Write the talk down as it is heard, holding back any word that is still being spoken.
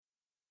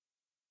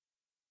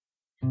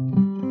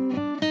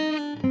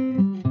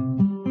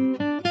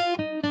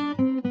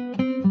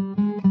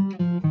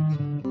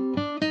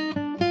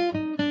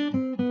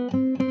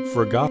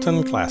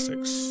Forgotten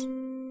Classics,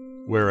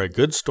 where a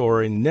good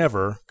story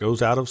never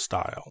goes out of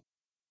style.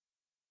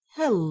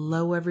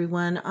 Hello,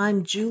 everyone.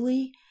 I'm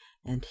Julie,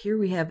 and here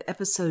we have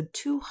episode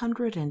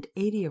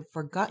 280 of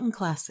Forgotten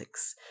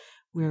Classics,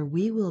 where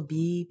we will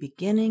be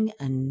beginning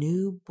a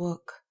new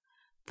book,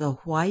 The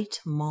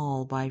White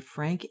Mall by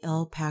Frank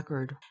L.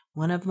 Packard,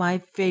 one of my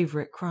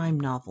favorite crime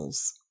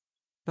novels.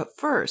 But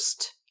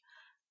first,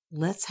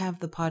 let's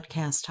have the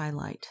podcast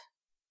highlight.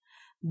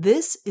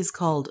 This is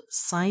called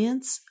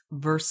Science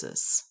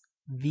versus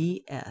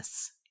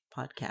VS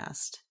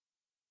podcast.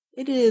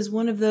 It is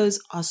one of those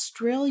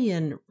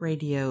Australian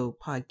radio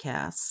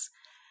podcasts.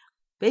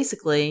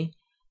 Basically,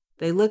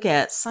 they look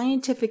at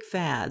scientific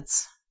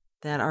fads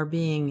that are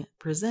being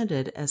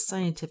presented as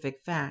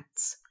scientific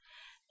facts.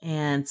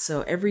 And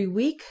so every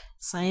week,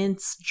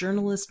 science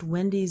journalist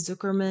Wendy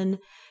Zuckerman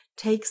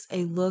takes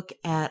a look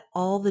at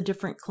all the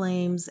different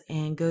claims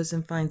and goes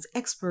and finds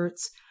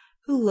experts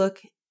who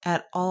look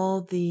at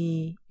all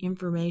the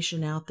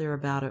information out there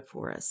about it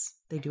for us.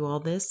 They do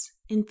all this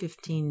in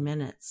 15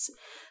 minutes.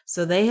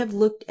 So they have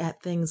looked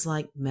at things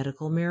like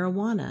medical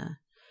marijuana.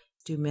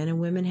 Do men and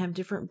women have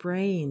different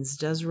brains?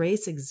 Does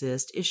race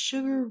exist? Is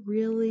sugar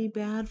really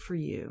bad for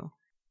you?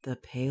 The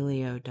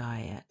paleo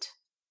diet.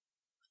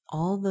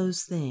 All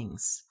those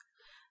things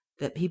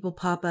that people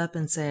pop up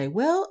and say,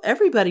 well,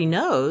 everybody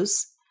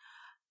knows,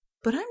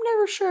 but I'm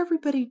never sure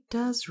everybody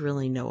does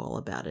really know all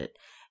about it.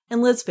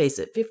 And let's face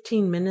it,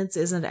 15 minutes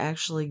isn't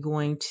actually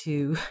going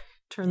to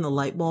turn the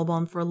light bulb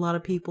on for a lot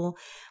of people,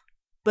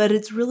 but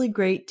it's really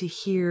great to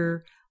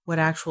hear what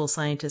actual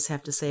scientists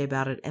have to say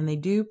about it. And they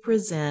do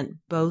present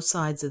both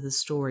sides of the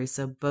story,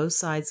 so both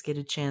sides get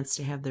a chance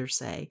to have their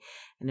say.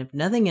 And if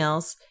nothing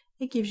else,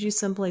 it gives you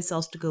someplace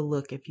else to go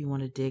look if you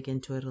want to dig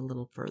into it a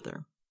little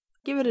further.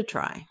 Give it a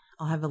try.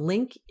 I'll have a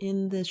link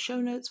in the show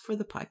notes for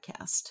the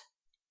podcast.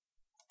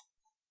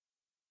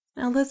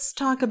 Now let's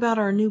talk about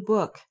our new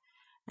book.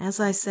 As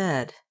I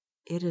said,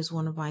 it is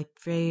one of my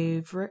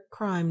favorite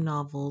crime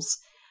novels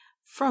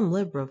from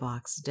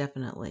LibriVox,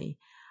 definitely.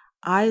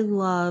 I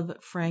love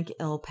Frank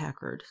L.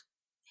 Packard.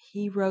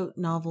 He wrote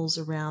novels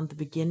around the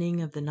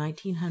beginning of the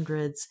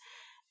 1900s,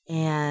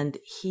 and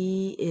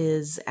he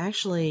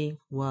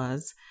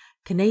was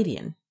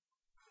Canadian.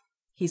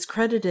 He's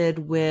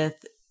credited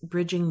with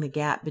bridging the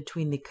gap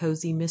between the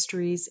cozy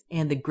mysteries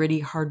and the gritty,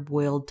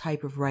 hard-boiled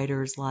type of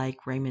writers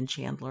like Raymond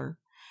Chandler.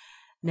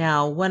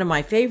 Now, one of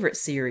my favorite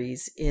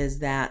series is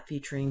that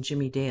featuring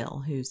Jimmy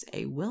Dale, who's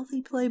a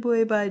wealthy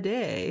playboy by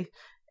day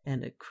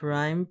and a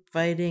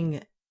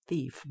crime-fighting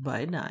thief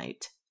by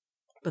night.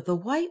 But The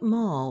White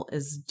Mall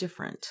is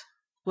different.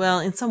 Well,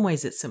 in some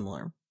ways it's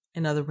similar.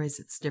 In other ways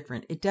it's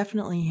different. It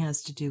definitely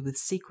has to do with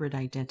secret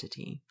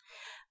identity.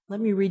 Let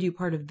me read you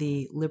part of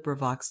the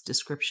LibriVox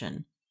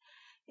description.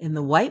 In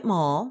The White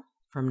Mall,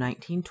 from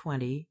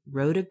 1920,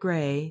 Rhoda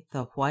Gray,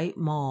 The White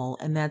Mall,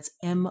 and that's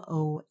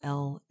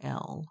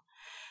M-O-L-L,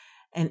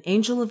 an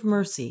angel of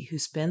mercy who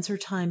spends her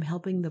time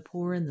helping the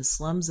poor in the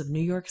slums of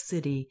New York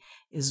City,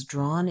 is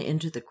drawn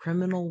into the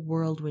criminal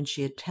world when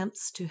she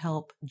attempts to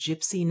help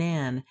Gypsy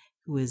Nan,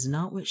 who is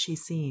not what she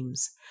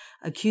seems.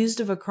 Accused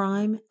of a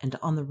crime and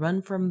on the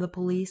run from the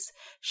police,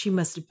 she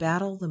must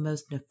battle the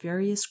most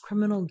nefarious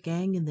criminal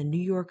gang in the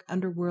New York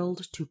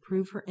underworld to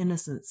prove her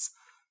innocence.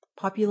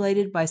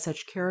 Populated by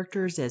such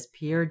characters as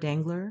Pierre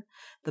Dangler,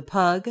 the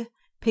Pug,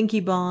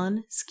 Pinky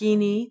Bon,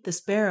 Skeeny, the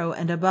Sparrow,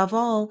 and above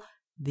all,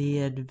 the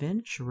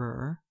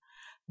Adventurer,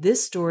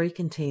 this story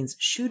contains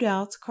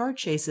shootouts, car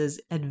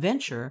chases,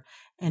 adventure,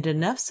 and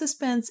enough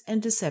suspense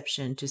and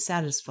deception to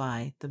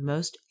satisfy the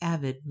most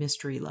avid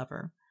mystery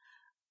lover.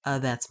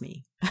 That's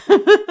me.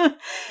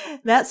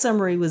 That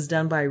summary was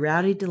done by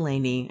Rowdy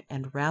Delaney,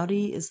 and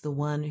Rowdy is the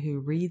one who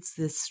reads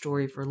this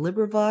story for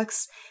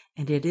LibriVox,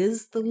 and it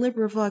is the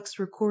LibriVox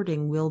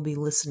recording we'll be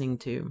listening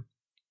to.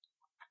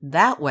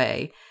 That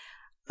way,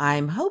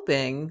 I'm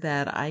hoping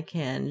that I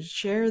can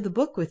share the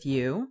book with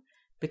you,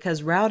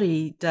 because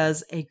Rowdy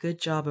does a good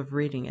job of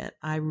reading it.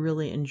 I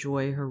really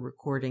enjoy her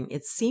recording.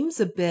 It seems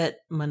a bit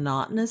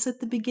monotonous at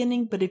the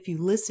beginning, but if you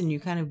listen, you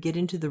kind of get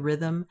into the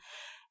rhythm,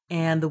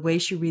 and the way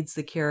she reads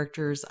the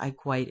characters, I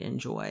quite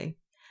enjoy.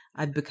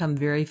 I've become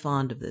very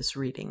fond of this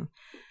reading.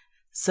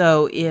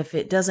 So if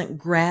it doesn't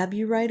grab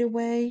you right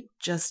away,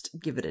 just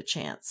give it a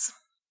chance.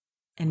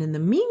 And in the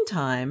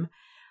meantime,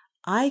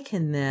 I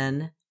can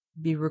then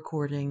be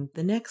recording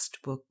the next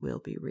book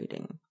we'll be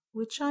reading,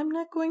 which I'm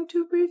not going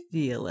to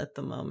reveal at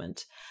the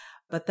moment.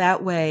 But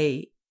that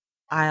way,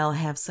 I'll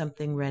have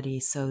something ready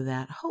so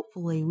that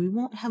hopefully we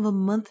won't have a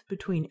month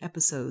between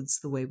episodes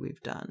the way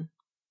we've done.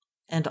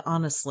 And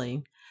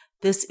honestly,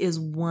 this is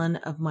one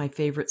of my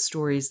favorite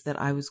stories that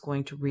I was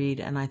going to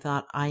read, and I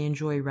thought I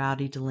enjoy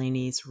Rowdy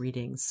Delaney's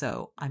reading,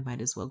 so I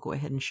might as well go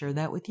ahead and share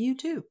that with you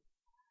too.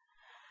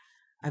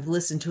 I've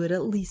listened to it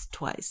at least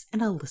twice,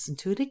 and I'll listen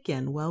to it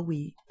again while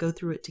we go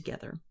through it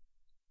together.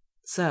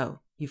 So,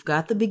 you've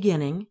got the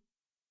beginning.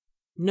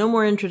 No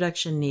more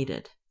introduction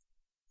needed.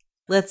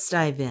 Let's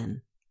dive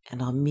in,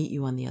 and I'll meet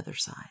you on the other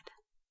side.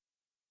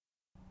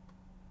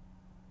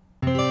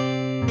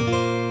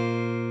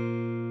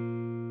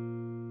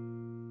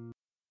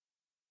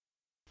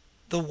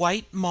 The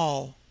White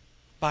Mall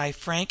by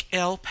Frank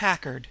L.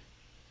 Packard.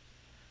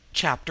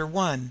 Chapter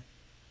 1.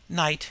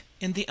 Night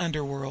in the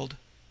Underworld.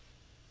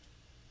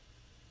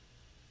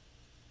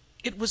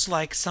 It was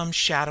like some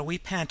shadowy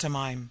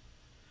pantomime.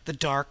 The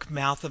dark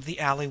mouth of the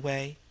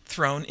alleyway,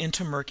 thrown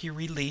into murky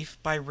relief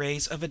by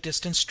rays of a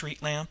distant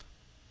street lamp.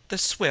 The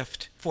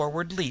swift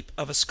forward leap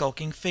of a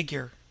skulking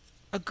figure.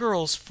 A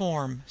girl's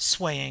form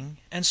swaying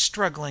and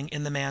struggling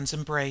in the man's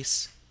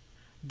embrace.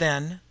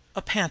 Then,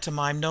 a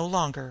pantomime no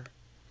longer.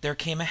 There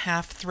came a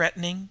half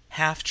threatening,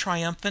 half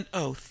triumphant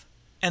oath,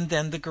 and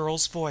then the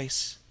girl's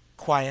voice,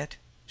 quiet,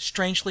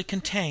 strangely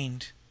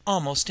contained,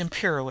 almost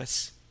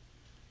imperious.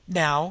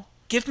 "Now,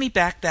 give me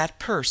back that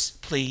purse,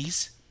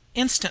 please.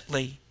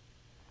 Instantly."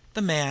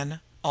 The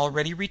man,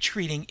 already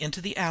retreating into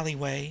the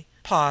alleyway,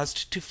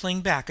 paused to fling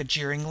back a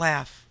jeering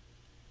laugh.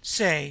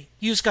 "Say,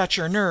 youse got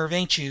your nerve,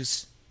 ain't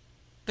youse?"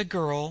 The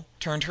girl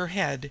turned her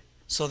head,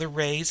 so the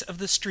rays of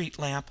the street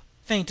lamp,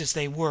 faint as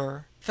they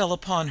were, fell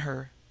upon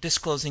her,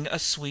 disclosing a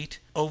sweet,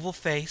 oval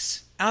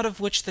face, out of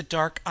which the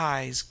dark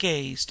eyes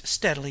gazed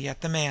steadily at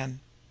the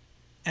man.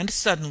 And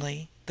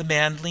suddenly the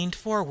man leaned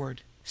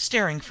forward,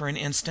 staring for an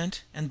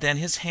instant, and then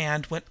his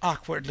hand went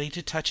awkwardly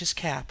to touch his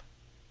cap.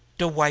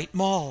 "De White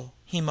Moll,"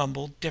 he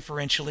mumbled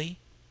deferentially.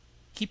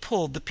 He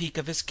pulled the peak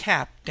of his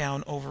cap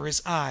down over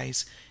his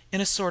eyes in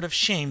a sort of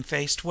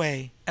shamefaced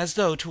way, as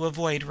though to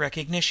avoid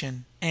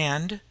recognition,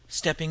 and,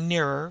 stepping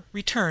nearer,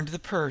 returned the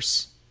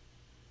purse.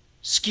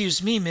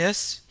 "'Scuse me,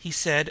 miss," he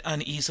said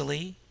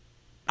uneasily.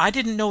 "I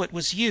didn't know it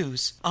was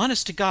youse.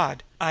 Honest to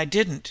God, I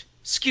didn't.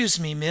 'Scuse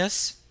me,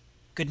 miss.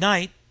 Good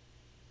night."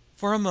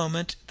 For a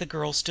moment the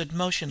girl stood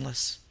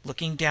motionless,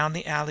 looking down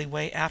the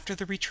alleyway after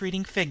the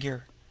retreating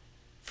figure.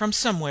 From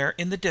somewhere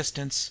in the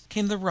distance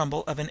came the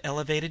rumble of an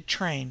elevated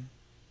train.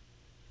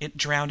 It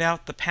drowned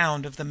out the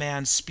pound of the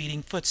man's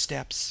speeding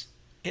footsteps.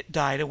 It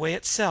died away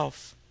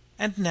itself,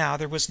 and now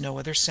there was no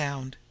other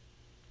sound.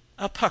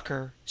 A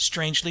pucker,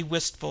 strangely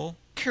wistful,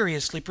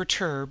 curiously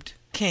perturbed,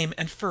 came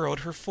and furrowed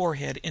her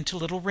forehead into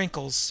little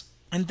wrinkles,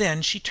 and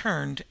then she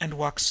turned and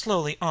walked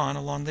slowly on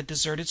along the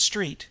deserted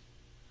street.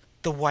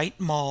 The White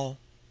Mall.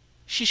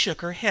 She shook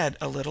her head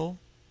a little.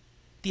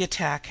 The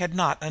attack had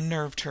not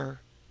unnerved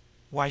her.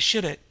 Why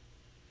should it?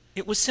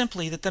 It was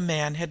simply that the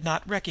man had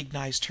not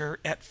recognized her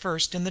at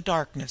first in the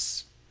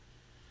darkness.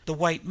 The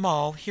White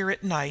Mall here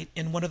at night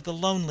in one of the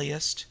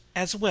loneliest,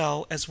 as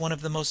well as one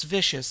of the most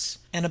vicious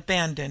and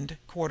abandoned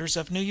quarters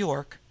of New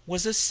York,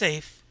 was as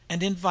safe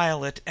and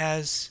inviolate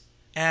as.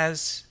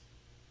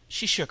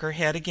 She shook her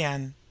head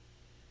again.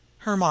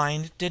 Her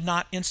mind did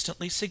not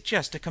instantly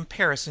suggest a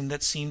comparison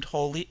that seemed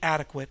wholly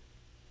adequate.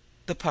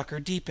 The pucker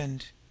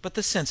deepened, but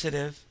the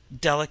sensitive,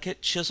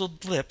 delicate,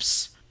 chiseled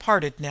lips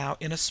parted now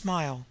in a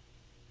smile.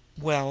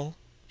 Well,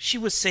 she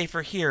was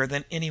safer here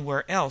than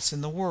anywhere else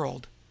in the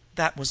world,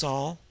 that was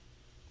all.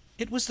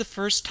 It was the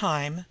first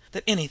time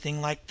that anything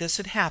like this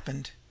had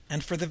happened,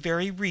 and for the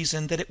very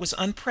reason that it was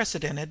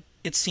unprecedented,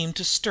 it seemed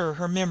to stir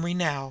her memory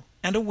now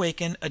and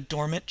awaken a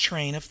dormant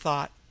train of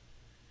thought.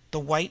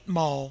 The White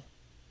Mall.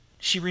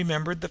 She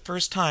remembered the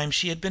first time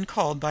she had been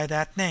called by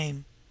that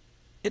name.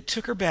 It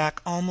took her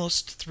back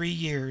almost 3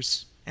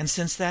 years, and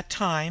since that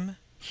time,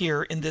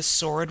 here in this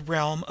sordid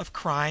realm of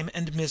crime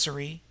and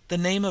misery, the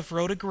name of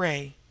Rhoda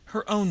Gray,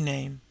 her own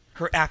name,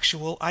 her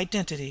actual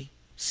identity,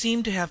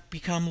 seemed to have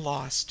become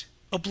lost,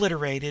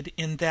 obliterated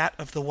in that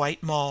of the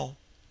White Mall.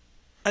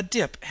 A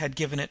dip had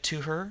given it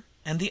to her,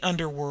 and the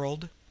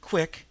underworld,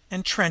 quick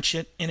and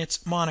trenchant in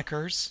its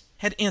monikers,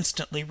 had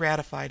instantly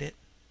ratified it.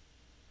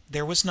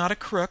 There was not a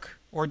crook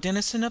or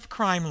denizen of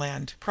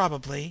Crimeland,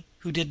 probably,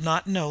 who did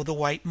not know the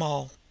White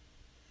Mall.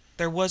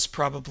 There was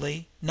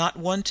probably not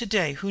one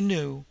today who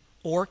knew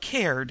or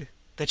cared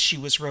that she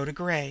was Rhoda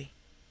Gray.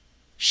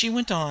 She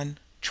went on,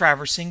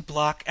 traversing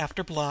block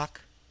after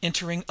block,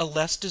 entering a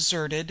less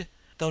deserted,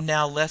 though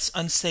now less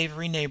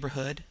unsavory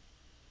neighborhood.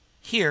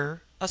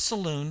 Here a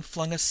saloon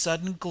flung a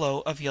sudden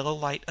glow of yellow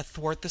light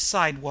athwart the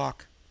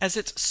sidewalk as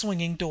its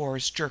swinging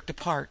doors jerked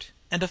apart,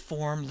 and a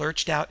form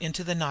lurched out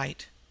into the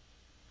night.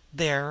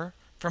 There,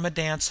 from a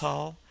dance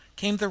hall,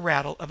 came the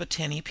rattle of a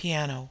tinny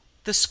piano,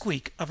 the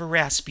squeak of a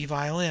raspy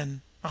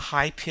violin, a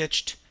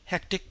high-pitched,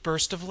 hectic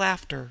burst of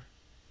laughter,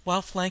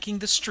 while flanking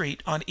the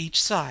street on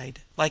each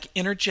side, like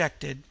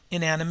interjected,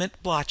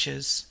 inanimate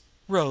blotches,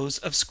 rows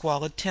of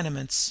squalid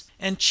tenements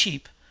and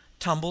cheap,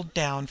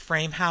 tumbled-down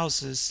frame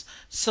houses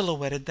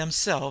silhouetted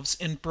themselves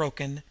in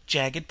broken,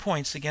 jagged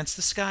points against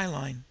the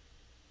skyline.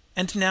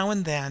 And now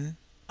and then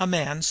a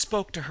man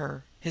spoke to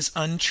her, his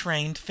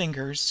untrained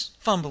fingers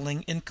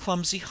fumbling in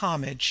clumsy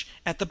homage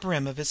at the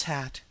brim of his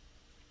hat.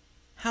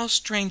 How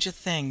strange a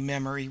thing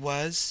memory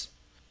was!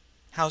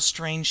 How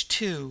strange,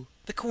 too,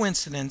 the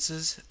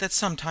coincidences that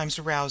sometimes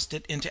roused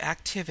it into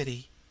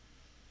activity!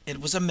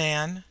 It was a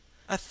man,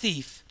 a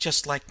thief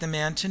just like the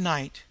man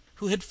tonight,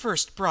 who had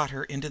first brought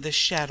her into this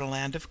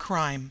shadowland of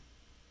crime.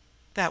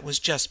 That was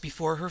just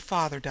before her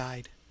father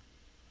died.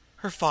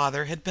 Her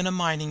father had been a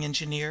mining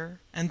engineer,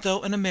 and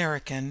though an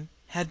American,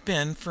 had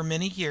been for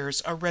many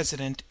years a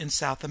resident in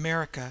South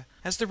America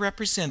as the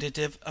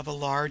representative of a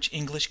large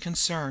English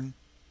concern.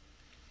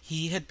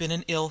 He had been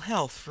in ill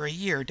health for a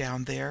year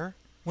down there,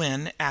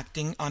 when,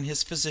 acting on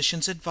his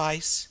physician's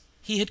advice,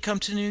 he had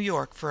come to New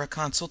York for a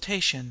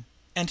consultation,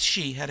 and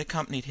she had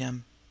accompanied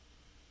him.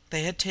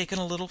 They had taken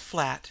a little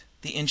flat,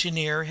 the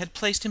engineer had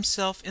placed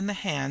himself in the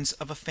hands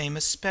of a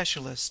famous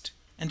specialist,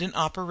 and an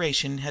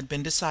operation had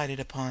been decided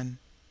upon.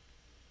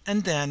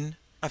 And then,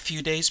 a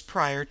few days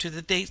prior to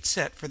the date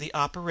set for the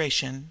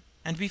operation,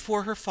 and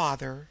before her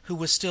father, who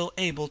was still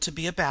able to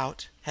be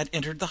about, had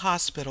entered the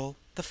hospital,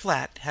 the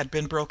flat had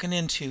been broken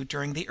into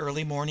during the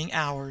early morning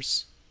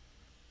hours.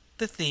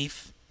 The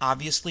thief,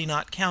 obviously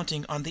not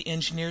counting on the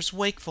engineer's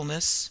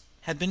wakefulness,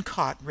 had been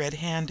caught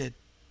red-handed.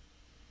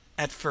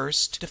 At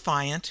first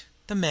defiant,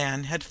 the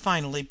man had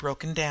finally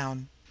broken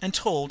down and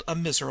told a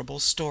miserable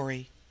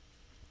story.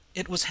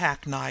 It was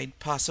hackneyed,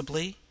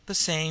 possibly, the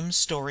same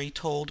story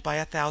told by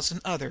 1,000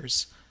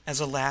 others,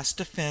 as a last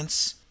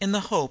defense, in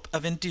the hope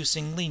of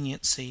inducing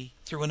leniency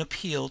through an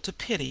appeal to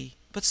pity,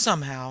 but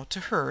somehow to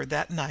her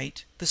that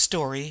night the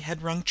story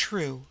had rung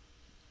true.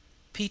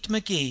 Pete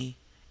McGee,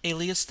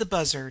 alias the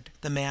Bussard,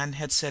 the man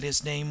had said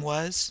his name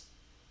was.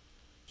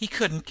 He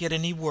couldn't get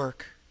any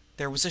work.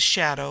 There was a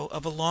shadow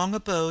of a long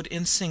abode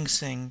in Sing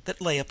Sing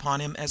that lay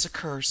upon him as a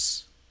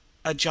curse.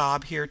 A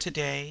job here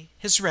today,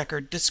 his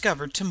record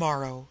discovered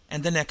tomorrow,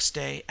 and the next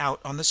day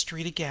out on the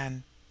street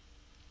again.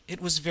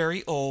 It was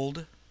very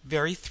old,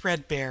 very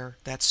threadbare,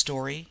 that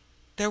story.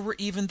 There were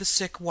even the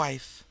sick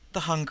wife,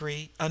 the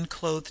hungry,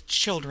 unclothed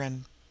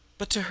children,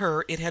 but to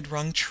her it had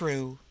rung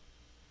true.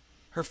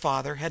 Her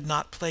father had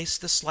not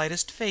placed the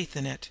slightest faith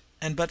in it,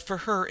 and but for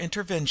her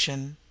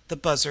intervention, the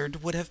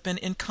Bussard would have been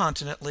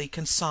incontinently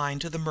consigned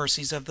to the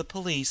mercies of the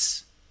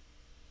police.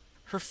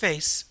 Her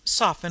face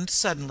softened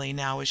suddenly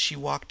now as she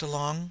walked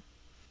along.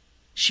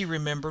 She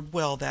remembered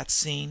well that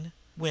scene,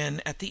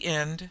 when, at the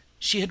end,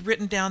 she had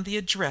written down the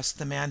address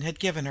the man had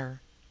given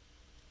her.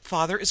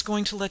 "Father is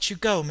going to let you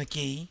go,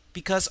 McGee,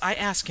 because I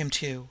ask him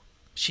to,"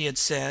 she had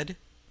said,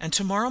 "and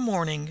tomorrow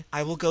morning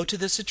I will go to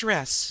this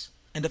address,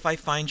 and if I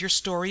find your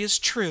story is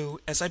true,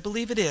 as I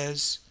believe it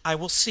is, I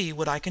will see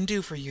what I can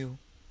do for you."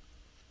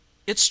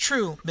 "It's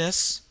true,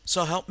 Miss,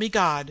 so help me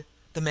God,"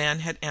 the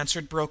man had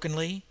answered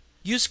brokenly.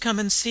 "Youse come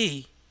and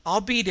see.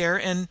 I'll be dere,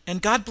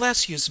 and God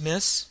bless youse,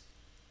 Miss."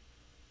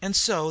 And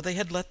so they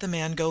had let the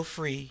man go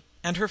free,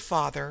 and her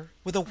father,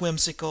 with a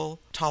whimsical,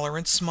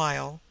 tolerant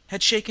smile,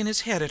 had shaken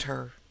his head at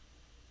her.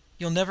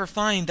 "You'll never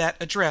find that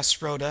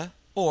address, Rhoda,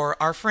 or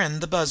our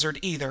friend the Bussard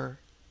either."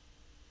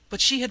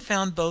 But she had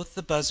found both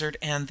the Bussard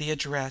and the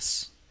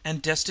address,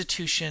 and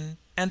destitution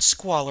and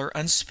squalor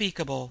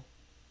unspeakable.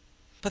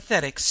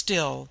 Pathetic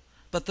still,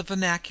 but the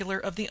vernacular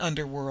of the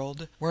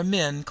underworld, where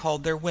men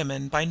called their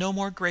women by no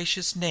more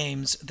gracious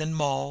names than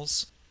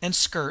molls and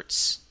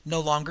skirts, no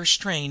longer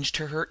strange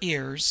to her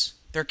ears,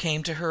 there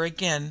came to her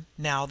again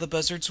now the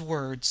Bussard's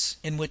words,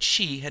 in which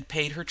she had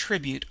paid her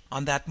tribute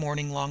on that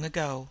morning long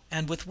ago,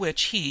 and with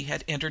which he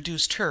had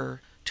introduced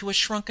her to a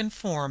shrunken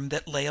form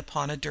that lay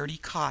upon a dirty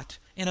cot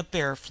in a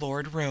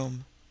bare-floored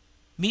room.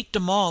 "Meet de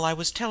moll I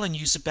was tellin'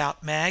 youse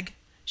about, Mag.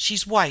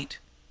 She's white,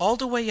 all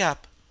de way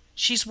up.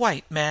 She's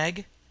white,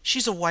 Mag.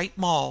 She's a white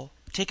moll.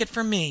 Take it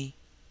from me."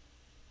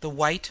 The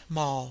White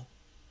Moll.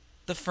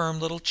 The firm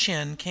little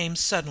chin came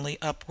suddenly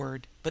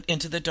upward, but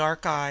into the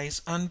dark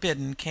eyes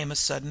unbidden came a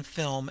sudden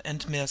film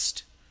and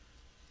mist.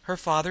 Her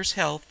father's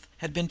health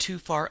had been too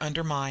far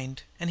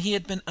undermined, and he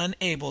had been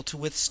unable to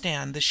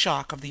withstand the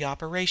shock of the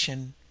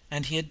operation,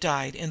 and he had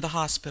died in the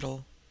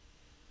hospital.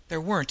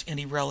 There weren't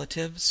any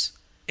relatives,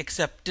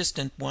 except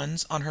distant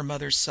ones on her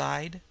mother's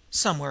side,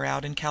 somewhere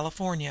out in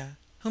California,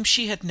 whom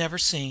she had never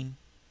seen.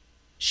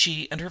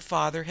 She and her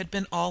father had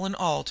been all in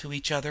all to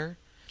each other,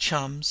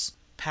 chums,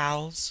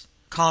 pals,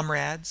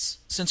 comrades,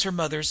 since her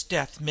mother's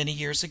death many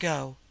years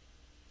ago.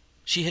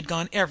 She had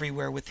gone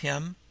everywhere with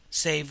him,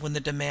 save when the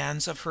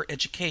demands of her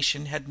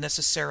education had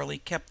necessarily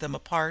kept them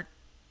apart.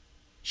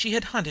 She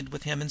had hunted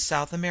with him in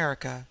South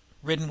America,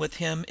 ridden with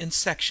him in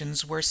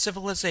sections where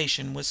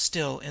civilization was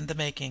still in the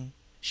making,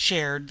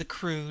 shared the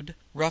crude,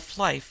 rough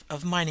life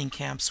of mining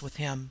camps with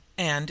him,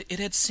 and it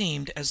had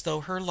seemed as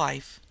though her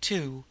life,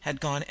 too,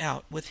 had gone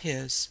out with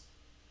his.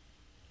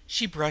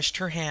 She brushed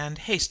her hand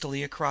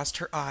hastily across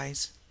her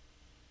eyes.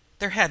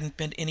 There hadn't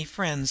been any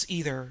friends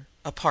either,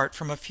 apart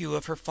from a few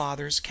of her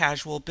father's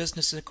casual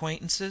business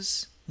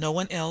acquaintances, no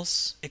one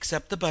else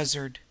except the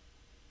Bussard.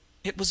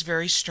 It was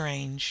very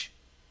strange.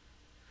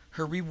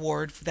 Her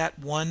reward for that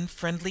one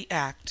friendly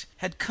act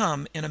had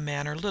come in a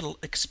manner little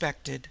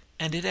expected,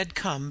 and it had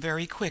come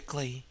very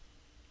quickly.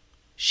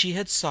 She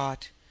had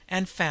sought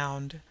and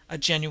found a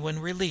genuine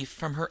relief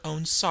from her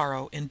own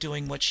sorrow in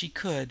doing what she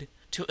could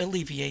to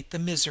alleviate the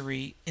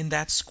misery in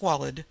that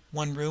squalid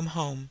one-room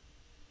home.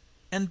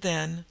 And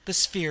then the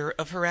sphere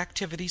of her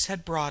activities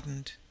had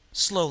broadened,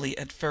 slowly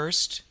at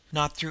first,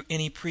 not through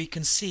any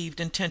preconceived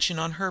intention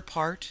on her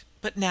part,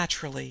 but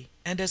naturally,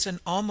 and as an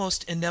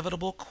almost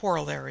inevitable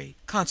corollary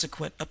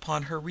consequent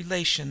upon her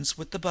relations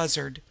with the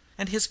Bussard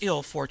and his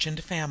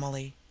ill-fortuned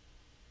family.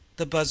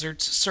 The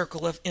Bussard's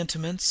circle of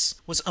intimates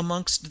was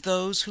amongst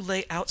those who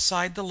lay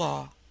outside the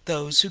law,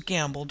 those who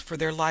gambled for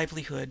their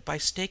livelihood by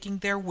staking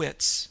their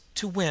wits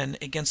to win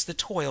against the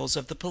toils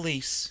of the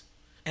police;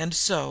 and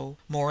so,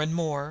 more and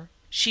more,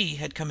 she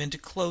had come into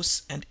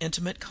close and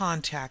intimate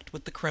contact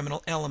with the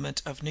criminal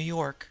element of New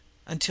York,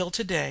 until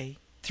today,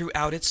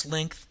 throughout its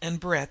length and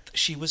breadth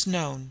she was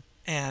known,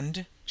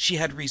 and, she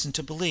had reason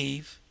to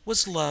believe,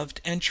 was loved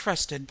and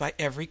trusted by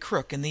every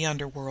crook in the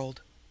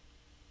underworld.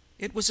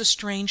 It was a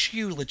strange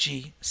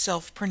eulogy,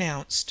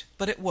 self-pronounced,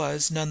 but it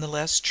was none the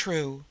less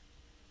true.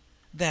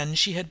 Then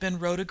she had been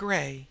Rhoda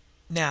Gray;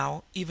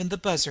 now even the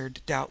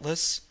Bussard,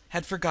 doubtless,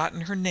 had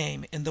forgotten her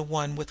name in the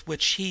one with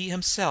which he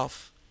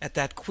himself, at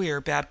that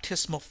queer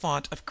baptismal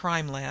font of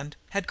crimeland,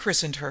 had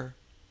christened her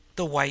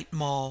the White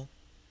Moll.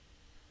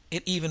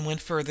 It even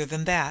went further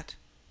than that.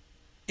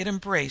 It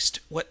embraced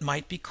what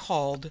might be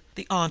called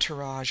the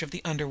entourage of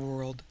the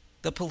underworld,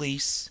 the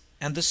police,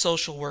 and the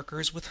social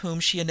workers with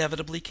whom she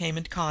inevitably came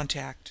in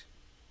contact.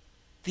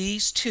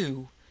 These,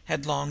 too,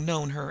 had long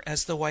known her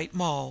as the White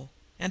Moll,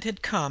 and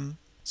had come,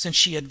 since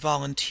she had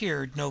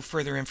volunteered no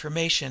further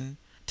information,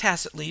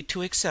 tacitly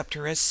to accept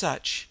her as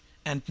such,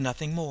 and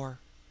nothing more.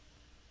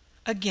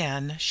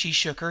 Again she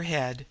shook her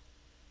head.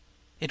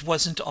 It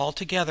wasn't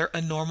altogether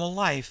a normal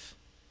life.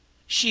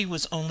 She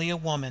was only a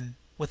woman,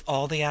 with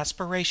all the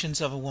aspirations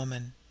of a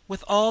woman,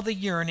 with all the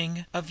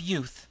yearning of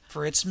youth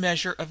for its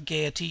measure of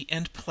gaiety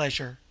and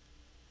pleasure.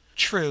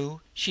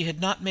 True, she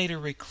had not made a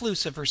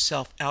recluse of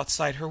herself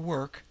outside her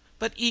work,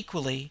 but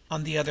equally,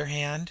 on the other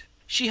hand,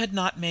 she had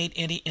not made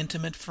any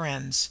intimate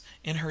friends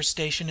in her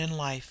station in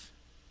life.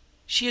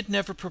 She had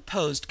never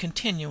proposed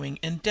continuing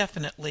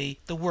indefinitely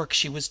the work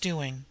she was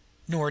doing,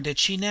 nor did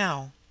she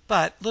now,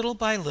 but little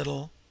by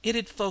little it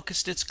had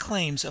focused its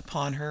claims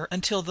upon her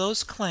until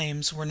those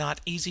claims were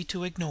not easy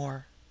to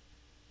ignore.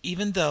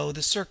 Even though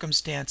the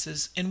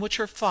circumstances in which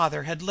her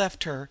father had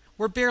left her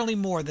were barely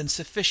more than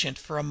sufficient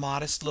for a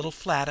modest little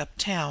flat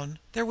uptown,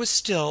 there was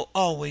still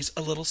always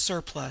a little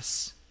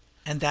surplus,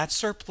 and that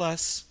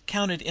surplus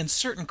counted in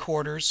certain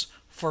quarters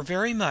for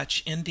very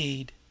much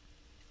indeed.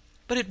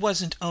 But it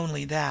wasn't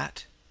only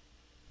that.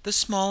 The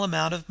small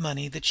amount of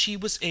money that she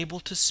was able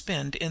to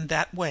spend in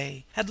that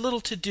way had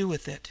little to do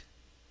with it.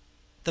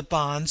 The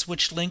bonds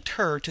which linked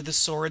her to the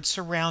sordid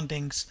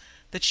surroundings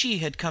that she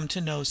had come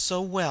to know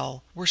so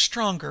well were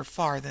stronger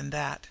far than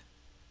that.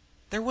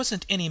 There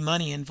wasn't any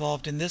money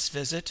involved in this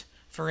visit,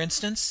 for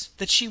instance,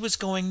 that she was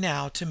going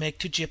now to make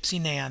to Gypsy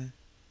Nan.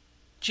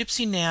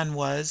 Gypsy Nan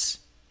was...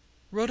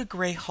 Rhoda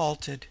Gray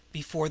halted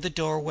before the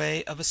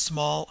doorway of a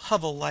small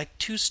hovel-like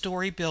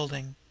two-story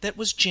building that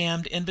was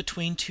jammed in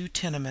between two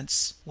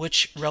tenements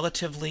which,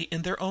 relatively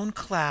in their own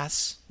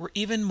class, were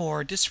even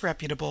more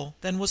disreputable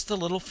than was the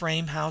little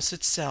frame house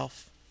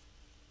itself.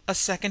 A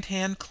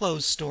second-hand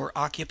clothes store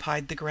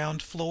occupied the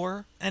ground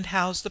floor and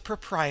housed the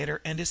proprietor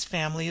and his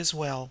family as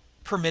well,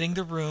 permitting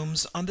the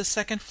rooms on the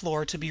second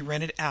floor to be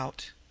rented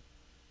out.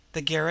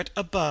 The garret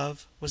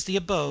above was the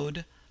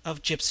abode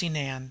of Gypsy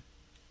Nan.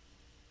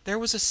 There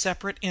was a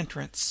separate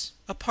entrance,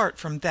 apart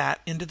from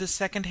that into the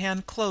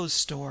second-hand clothes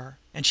store,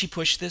 and she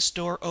pushed this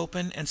door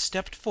open and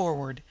stepped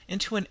forward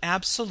into an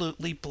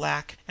absolutely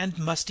black and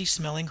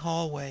musty-smelling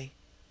hallway.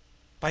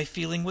 By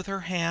feeling with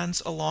her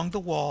hands along the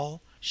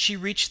wall, she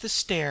reached the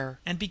stair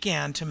and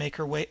began to make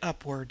her way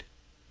upward.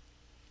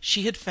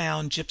 She had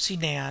found Gypsy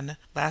Nan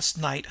last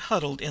night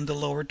huddled in the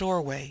lower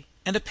doorway,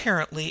 and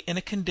apparently in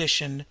a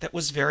condition that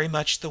was very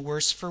much the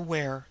worse for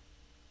wear.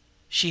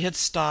 She had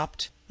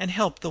stopped and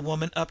helped the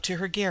woman up to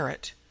her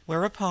garret,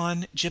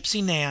 whereupon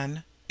Gypsy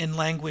Nan, in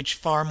language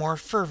far more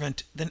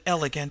fervent than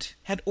elegant,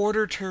 had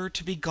ordered her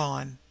to be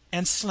gone,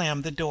 and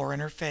slammed the door in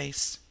her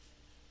face.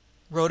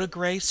 Rhoda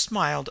Gray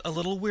smiled a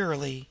little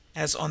wearily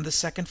as, on the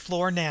second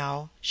floor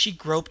now, she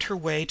groped her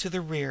way to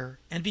the rear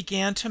and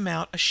began to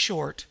mount a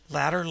short,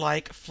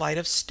 ladder-like flight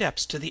of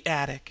steps to the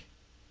attic.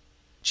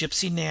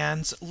 Gypsy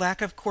Nan's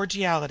lack of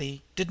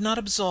cordiality did not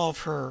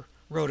absolve her,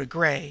 Rhoda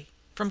Gray,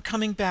 from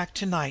coming back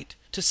tonight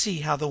to see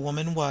how the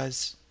woman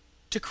was,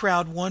 to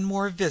crowd one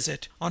more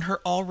visit on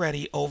her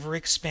already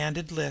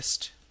overexpanded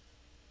list.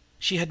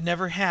 She had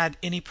never had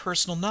any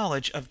personal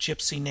knowledge of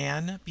Gypsy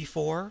Nan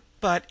before,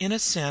 but, in a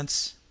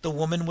sense, the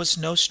woman was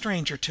no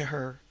stranger to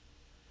her.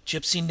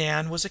 Gypsy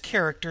Nan was a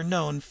character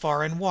known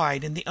far and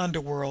wide in the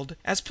underworld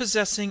as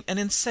possessing an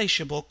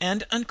insatiable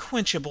and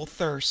unquenchable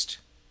thirst.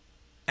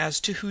 As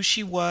to who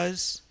she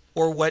was,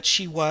 or what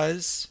she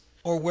was,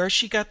 or where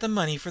she got the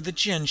money for the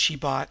gin she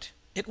bought,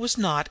 it was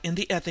not in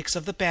the ethics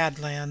of the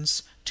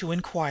Badlands to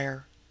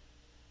inquire.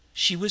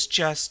 She was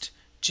just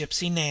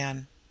Gypsy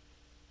Nan.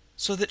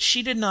 So that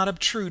she did not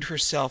obtrude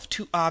herself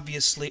too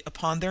obviously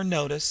upon their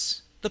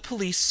notice, the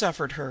police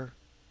suffered her.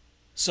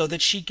 So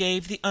that she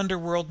gave the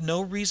underworld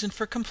no reason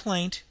for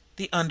complaint,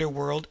 the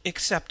underworld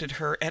accepted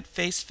her at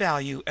face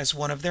value as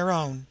one of their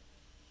own.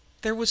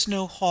 There was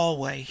no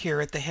hallway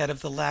here at the head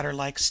of the ladder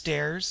like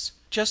stairs,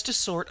 just a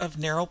sort of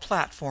narrow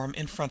platform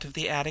in front of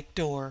the attic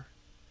door.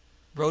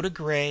 Rhoda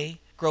Gray,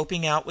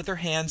 groping out with her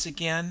hands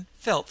again,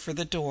 felt for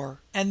the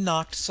door and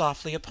knocked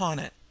softly upon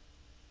it.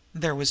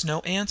 There was no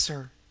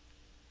answer.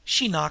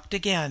 She knocked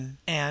again,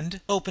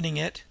 and, opening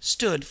it,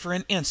 stood for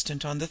an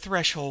instant on the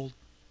threshold.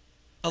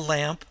 A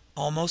lamp,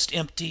 almost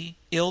empty,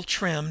 ill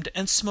trimmed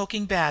and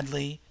smoking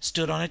badly,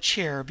 stood on a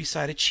chair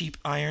beside a cheap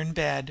iron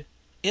bed.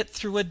 It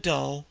threw a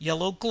dull,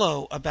 yellow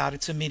glow about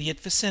its immediate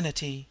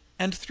vicinity,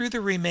 and threw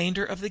the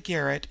remainder of the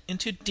garret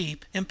into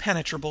deep,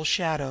 impenetrable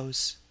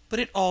shadows, but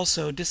it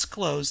also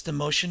disclosed the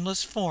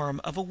motionless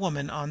form of a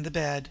woman on the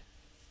bed.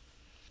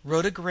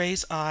 Rhoda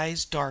Gray's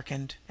eyes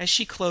darkened as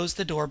she closed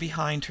the door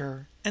behind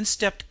her and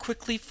stepped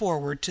quickly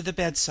forward to the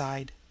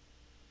bedside.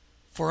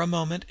 For a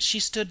moment she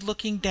stood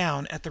looking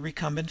down at the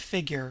recumbent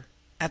figure,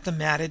 at the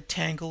matted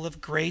tangle of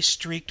gray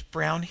streaked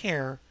brown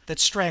hair that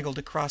straggled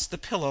across the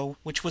pillow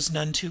which was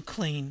none too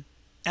clean,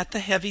 at the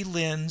heavy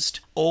lensed,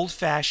 old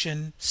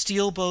fashioned,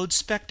 steel bowed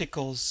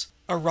spectacles,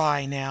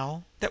 awry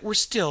now, that were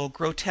still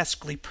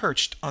grotesquely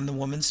perched on the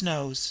woman's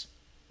nose,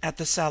 at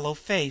the sallow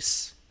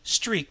face,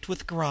 streaked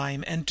with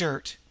grime and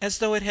dirt, as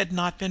though it had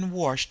not been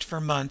washed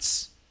for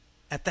months,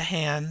 at the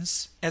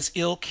hands, as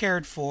ill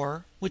cared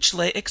for, which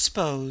lay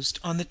exposed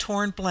on the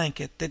torn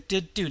blanket that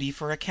did duty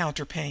for a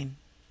counterpane,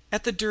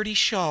 at the dirty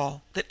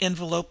shawl that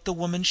enveloped the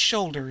woman's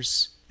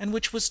shoulders and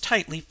which was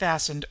tightly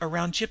fastened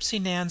around Gypsy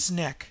Nan's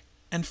neck,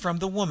 and from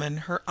the woman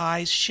her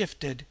eyes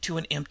shifted to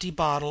an empty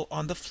bottle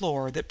on the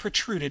floor that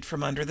protruded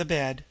from under the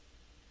bed.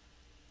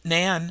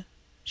 "Nan!"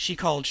 she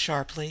called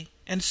sharply,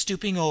 and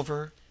stooping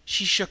over,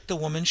 she shook the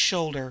woman's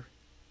shoulder.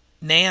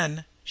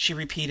 "Nan!" she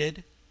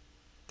repeated.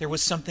 There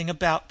was something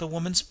about the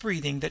woman's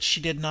breathing that she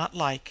did not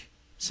like,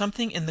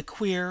 something in the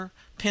queer,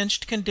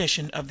 pinched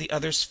condition of the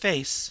other's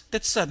face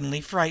that suddenly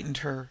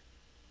frightened her.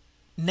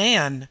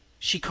 "Nan!"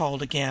 she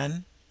called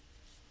again.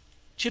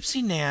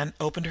 Gypsy Nan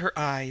opened her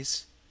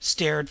eyes,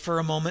 stared for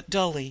a moment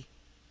dully,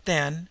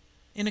 then,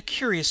 in a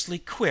curiously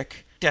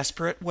quick,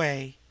 desperate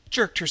way,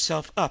 jerked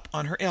herself up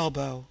on her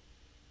elbow.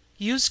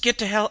 "Youse get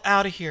to hell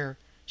out of here!"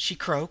 she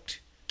croaked.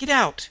 "Get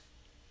out!"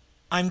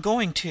 "I'm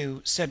going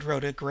to," said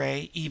Rhoda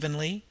Gray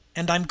evenly,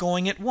 "and I'm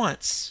going at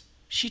once."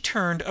 She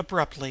turned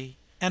abruptly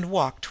and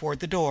walked toward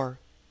the door.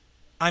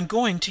 "I'm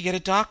going to get a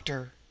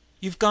doctor.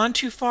 You've gone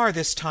too far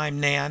this time,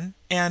 Nan,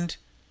 and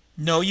 "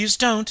 "No, youse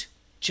don't!"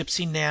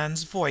 Gypsy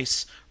Nan's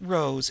voice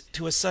rose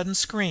to a sudden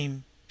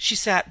scream. She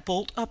sat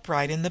bolt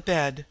upright in the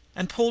bed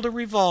and pulled a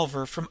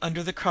revolver from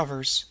under the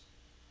covers.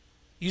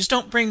 "Youse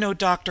don't bring no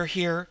doctor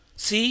here.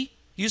 See?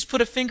 Youse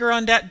put a finger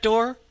on dat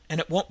door, and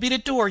it won't be de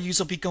door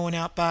youse'll be goin'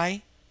 out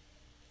by."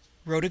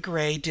 Rhoda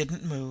Gray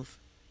didn't move.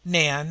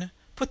 "Nan,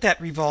 put that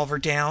revolver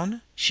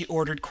down!" she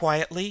ordered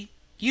quietly.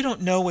 "You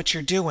don't know what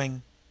you're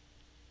doing."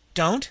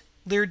 "Don't?"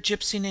 leered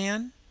Gypsy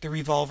Nan, the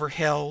revolver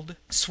held,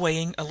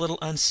 swaying a little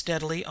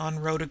unsteadily on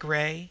Rhoda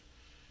Gray.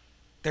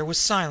 There was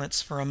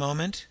silence for a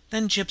moment,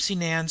 then Gypsy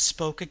Nan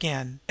spoke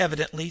again,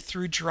 evidently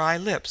through dry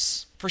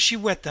lips, for she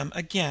wet them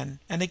again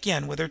and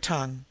again with her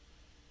tongue.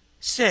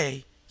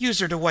 "Say,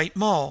 youse are de White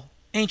Moll,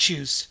 ain't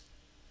youse?"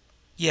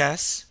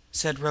 "Yes,"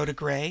 said Rhoda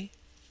Gray.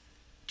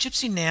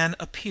 Gypsy Nan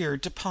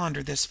appeared to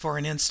ponder this for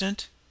an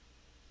instant.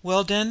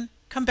 "Well, den,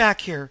 come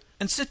back here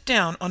an' sit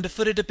down on de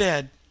foot of de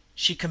bed,"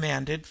 she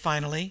commanded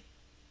finally.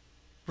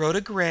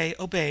 Rhoda Gray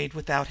obeyed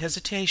without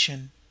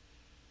hesitation.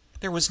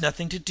 There was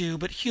nothing to do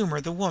but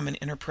humor the woman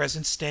in her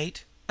present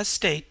state, a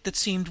state that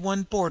seemed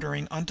one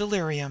bordering on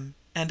delirium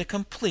and a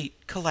complete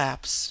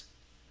collapse.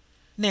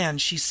 "Nan,"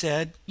 she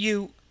said,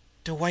 "you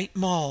 " "De White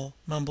Moll,"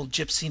 mumbled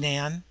Gypsy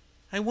Nan.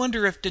 "I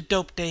wonder if de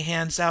dope dey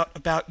hands out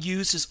about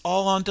youse is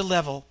all on de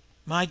level.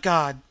 My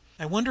God,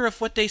 I wonder if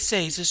what dey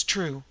says is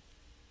true."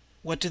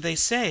 "What do they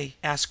say?"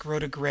 asked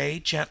Rhoda Gray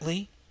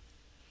gently.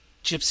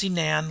 Gypsy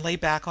Nan lay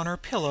back on her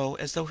pillow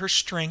as though her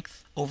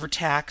strength,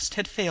 overtaxed,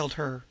 had failed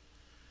her.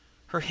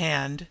 Her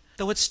hand,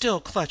 though it still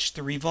clutched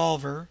the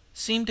revolver,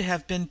 seemed to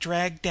have been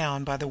dragged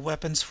down by the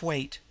weapon's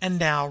weight, and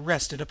now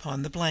rested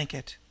upon the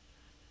blanket.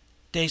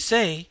 "Dey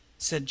say,"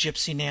 said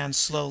Gypsy Nan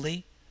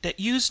slowly, "dat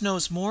youse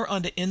knows more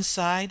on de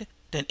inside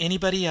dan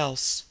anybody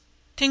else.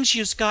 T'ings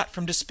youse got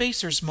from de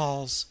spacers'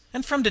 molls,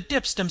 an' from de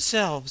dips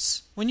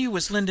demselves, when you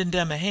was lendin'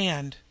 dem a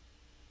hand.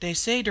 Dey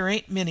say dere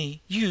ain't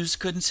many youse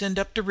couldn't send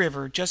up de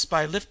river just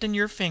by liftin'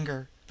 yer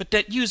finger, but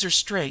dat youse are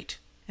straight,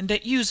 an'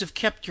 dat youse have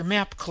kept yer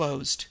map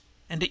closed,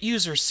 an' dat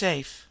youse are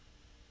safe."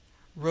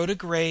 Rhoda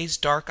Gray's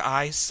dark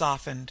eyes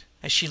softened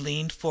as she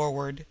leaned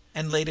forward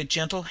and laid a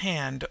gentle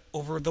hand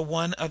over the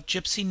one of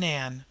Gypsy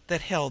Nan that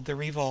held the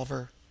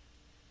revolver.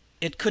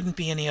 "It couldn't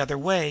be any other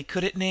way,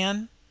 could it,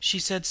 Nan?" she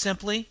said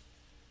simply.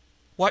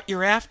 "What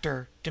yer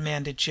after?"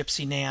 demanded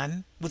Gypsy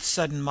Nan, with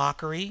sudden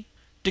mockery.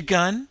 "De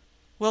gun?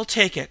 Well,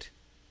 take it."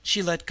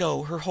 She let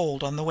go her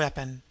hold on the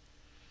weapon.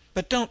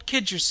 "But don't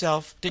kid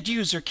yerself dat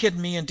youse are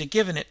kiddin' me into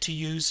givin' it to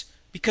youse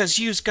because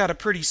youse got a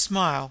pretty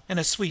smile an'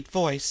 a sweet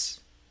voice.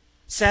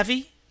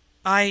 Savvy?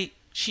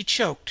 She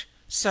choked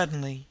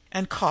suddenly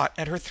and caught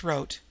at her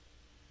throat.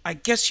 I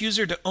guess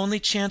youse're de only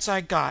chance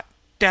I got,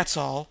 dat's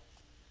all."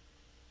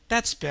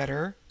 "That's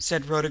better,"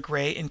 said Rhoda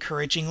Gray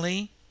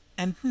encouragingly.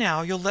 "And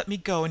now you'll let me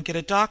go and get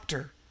a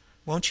doctor,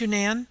 won't you,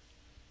 Nan?"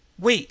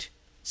 "Wait!"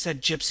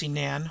 said Gypsy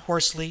Nan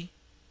hoarsely.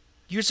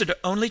 "Youse're de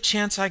only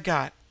chance I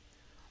got.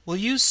 Will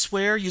youse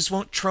swear youse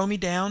won't t'row me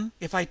down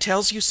if I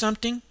tells youse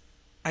somet'ing?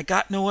 I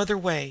got no other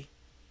way.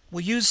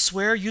 Will youse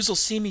swear youse'll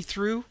see me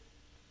through?"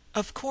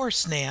 "Of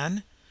course,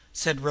 Nan,"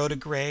 said Rhoda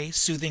Gray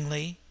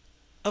soothingly.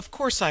 "Of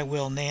course I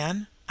will,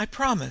 Nan. I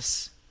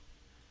promise."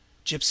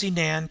 Gypsy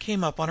Nan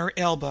came up on her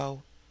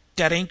elbow.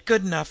 "Dat ain't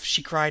good enough!"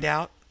 she cried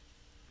out.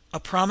 "A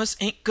promise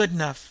ain't good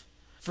enough.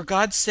 For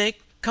God's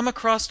sake, come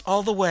across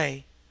all the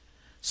way.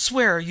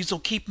 Swear youse'll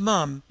keep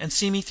mum and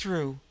see me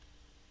through."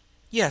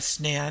 "Yes,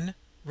 Nan."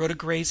 Rhoda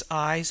Gray's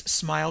eyes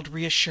smiled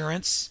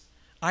reassurance.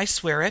 "I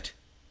swear it."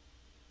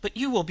 "But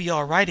you will be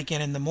all right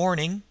again in the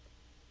morning."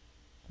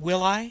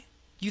 "Will I?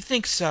 You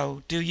think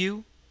so, do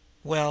you?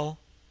 Well,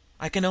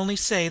 I can only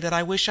say that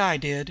I wish I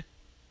did."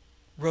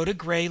 Rhoda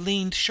Gray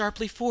leaned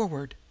sharply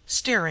forward,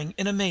 staring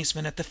in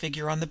amazement at the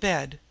figure on the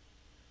bed.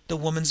 The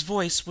woman's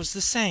voice was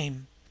the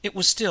same. It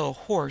was still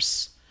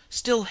hoarse,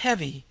 still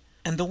heavy,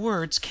 and the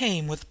words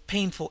came with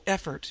painful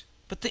effort,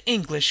 but the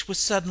English was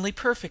suddenly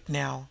perfect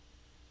now.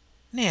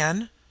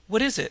 "Nan,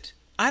 what is it?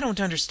 I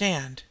don't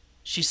understand,"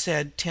 she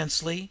said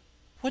tensely.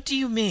 "What do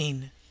you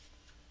mean?"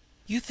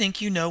 "You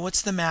think you know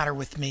what's the matter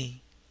with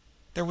me."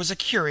 There was a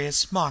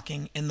curious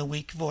mocking in the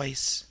weak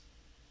voice.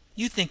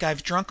 "You think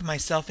I've drunk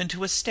myself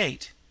into a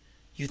state.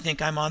 You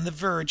think I'm on the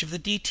verge of the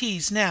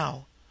D.T.'s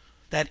now.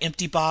 That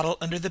empty bottle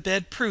under the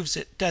bed proves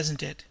it,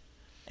 doesn't it?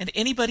 And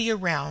anybody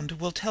around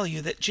will tell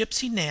you that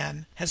Gypsy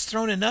Nan has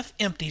thrown enough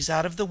empties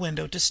out of the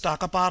window to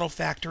stock a bottle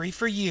factory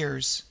for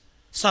years.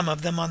 Some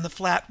of them on the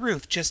flat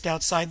roof just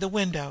outside the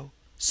window,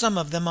 some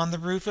of them on the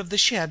roof of the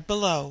shed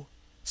below,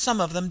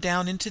 some of them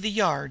down into the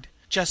yard,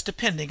 just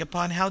depending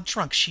upon how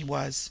drunk she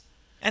was,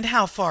 and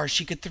how far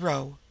she could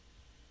throw.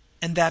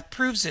 And that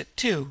proves it,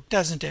 too,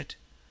 doesn't it?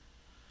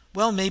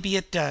 Well, maybe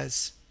it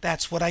does.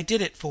 That's what I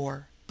did it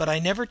for. But I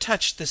never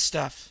touched the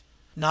stuff,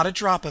 not a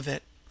drop of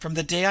it, from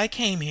the day I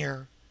came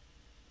here.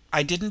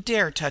 I didn't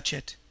dare touch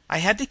it. I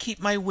had to keep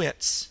my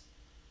wits.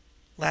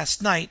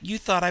 Last night you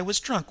thought I was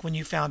drunk when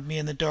you found me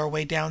in the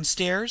doorway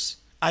downstairs.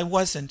 I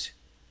wasn't.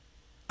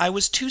 I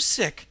was too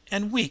sick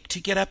and weak to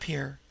get up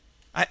here.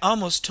 I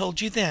almost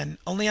told you then,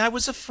 only I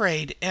was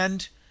afraid,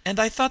 and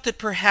I thought that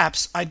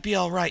perhaps I'd be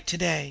all right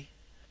today."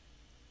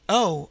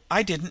 "Oh,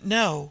 I didn't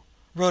know."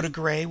 Rhoda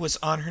Gray was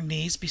on her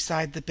knees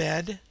beside the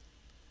bed.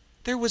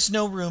 There was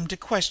no room to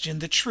question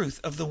the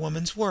truth of the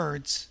woman's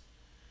words.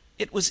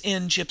 It was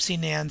in Gypsy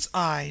Nan's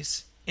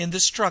eyes, in the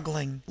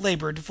struggling,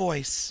 labored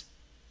voice.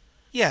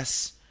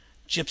 "Yes."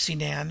 Gypsy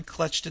Nan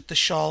clutched at the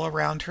shawl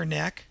around her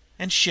neck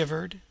and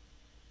shivered.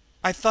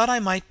 "I thought I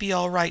might be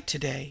all right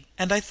today,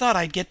 and I thought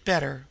I'd get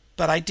better,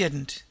 but I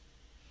didn't.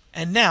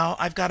 And now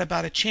I've got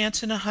about a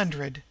chance in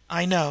 100,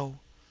 I know.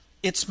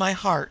 It's my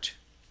heart."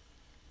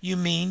 "You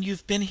mean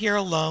you've been here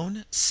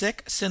alone,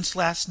 sick, since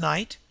last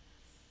night?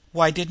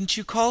 Why didn't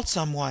you call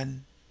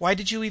someone? Why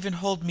did you even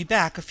hold me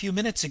back a few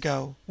minutes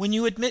ago, when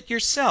you admit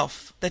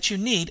yourself that you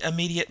need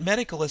immediate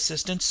medical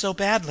assistance so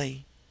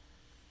badly?"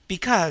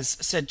 "Because,"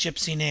 said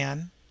Gypsy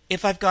Nan,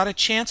 "if I've got a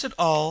chance at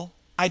all,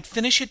 I'd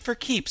finish it for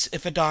keeps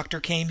if a doctor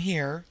came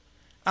here.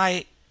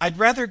 I'd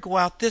rather go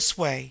out this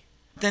way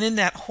than in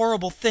that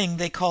horrible thing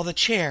they call the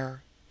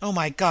chair. Oh,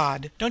 my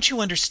God, don't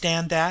you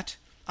understand that?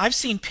 I've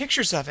seen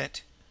pictures of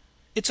it.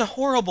 It's a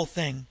horrible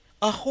thing,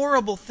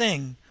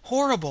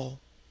 horrible."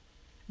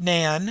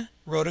 "Nan,"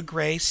 Rhoda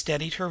Gray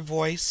steadied her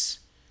voice,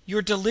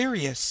 "you're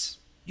delirious.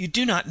 You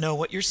do not know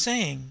what you're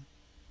saying.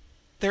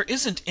 There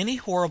isn't any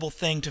horrible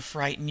thing to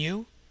frighten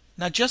you.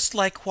 Now just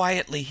lie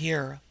quietly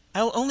here.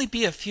 I'll only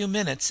be a few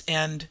minutes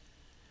and—"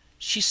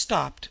 She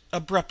stopped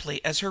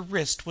abruptly as her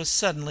wrist was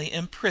suddenly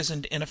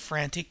imprisoned in a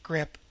frantic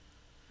grip.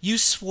 "You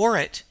swore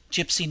it!"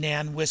 Gypsy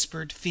Nan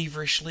whispered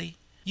feverishly.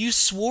 "You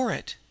swore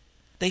it!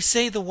 They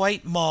say the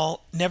White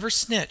Moll never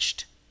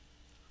snitched.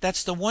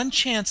 That's the one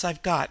chance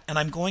I've got, and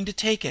I'm going to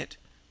take it.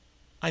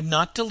 I'm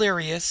not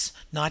delirious,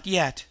 not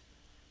yet.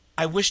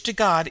 I wish to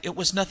God it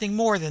was nothing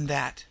more than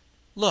that.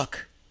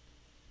 Look!"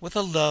 With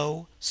a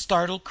low,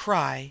 startled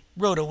cry,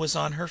 Rhoda was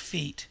on her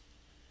feet.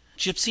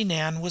 Gypsy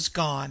Nan was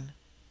gone.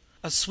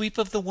 A sweep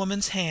of the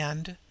woman's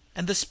hand,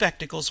 and the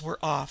spectacles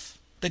were off,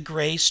 the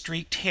gray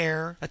streaked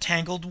hair a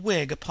tangled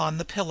wig upon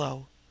the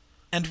pillow,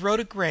 and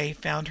Rhoda Gray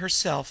found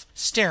herself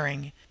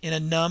staring in a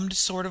numbed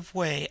sort of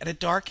way at a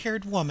dark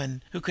haired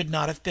woman who could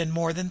not have been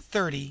more than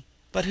 30,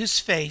 but whose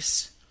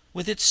face,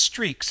 with its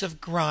streaks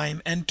of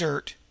grime and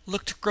dirt,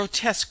 looked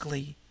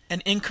grotesquely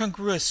and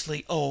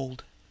incongruously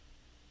old.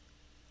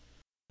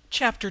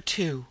 Chapter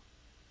 2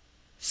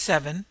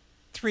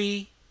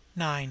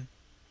 739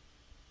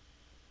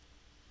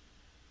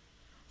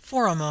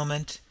 For a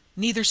moment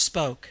neither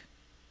spoke.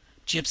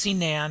 Gypsy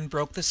Nan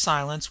broke the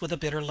silence with a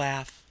bitter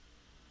laugh.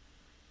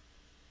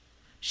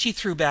 She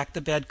threw back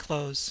the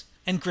bedclothes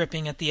and,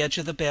 gripping at the edge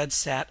of the bed,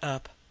 sat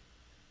up.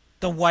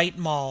 The White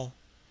Moll!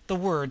 The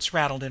words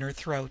rattled in her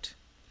throat.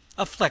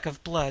 A fleck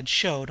of blood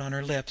showed on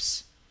her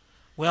lips.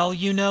 "Well,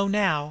 you know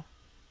now.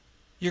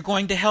 You're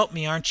going to help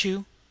me, aren't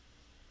you?"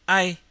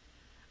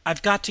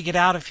 I've got to get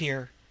out of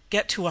here.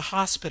 Get to a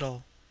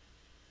hospital."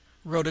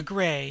 Rhoda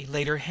Gray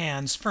laid her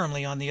hands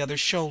firmly on the other's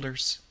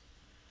shoulders.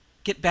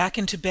 "Get back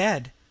into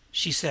bed,"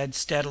 she said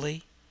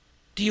steadily.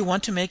 "Do you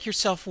want to make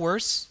yourself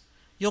worse?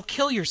 You'll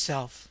kill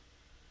yourself."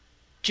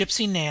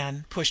 Gypsy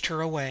Nan pushed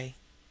her away.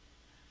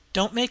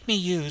 "Don't make me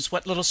use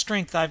what little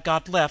strength I've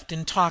got left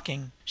in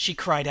talking," she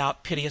cried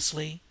out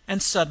piteously,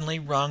 and suddenly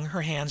wrung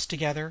her hands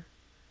together.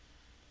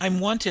 "I'm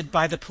wanted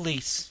by the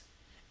police.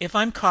 If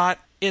I'm caught,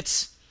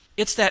 it's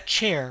that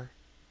chair.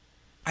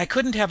 I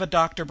couldn't have a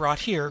doctor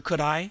brought here,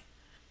 could I?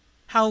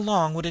 How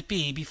long would it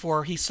be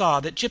before he saw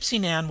that Gypsy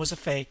Nan was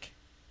a fake?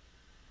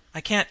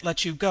 I can't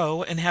let you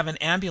go and have an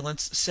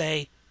ambulance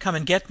say, 'Come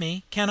and get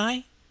me,' can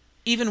I?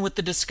 Even with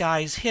the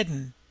disguise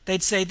hidden,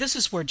 they'd say this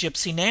is where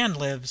Gypsy Nan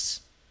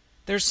lives.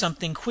 There's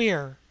something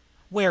queer.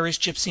 Where is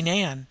Gypsy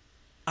Nan?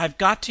 I've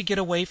got to get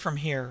away from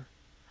here.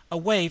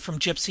 Away from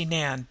Gypsy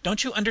Nan.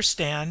 Don't you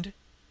understand?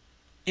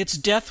 It's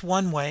death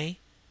one way.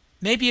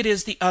 Maybe it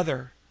is the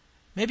other.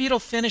 Maybe it'll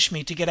finish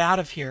me to get out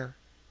of here.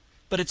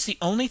 But it's the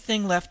only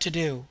thing left to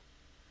do.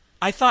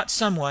 I thought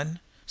someone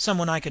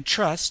I could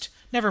trust,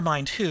 never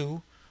mind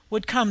who,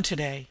 would come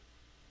today.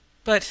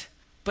 But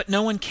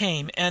no one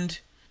came, and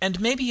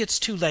maybe it's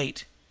too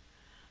late.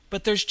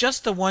 But there's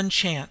just the one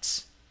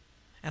chance,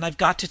 and I've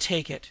got to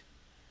take it."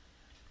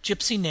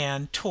 Gypsy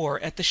Nan tore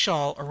at the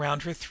shawl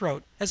around her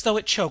throat as though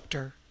it choked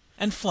her,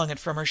 and flung it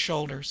from her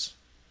shoulders.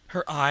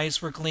 Her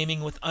eyes were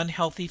gleaming with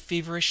unhealthy,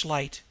 feverish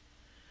light.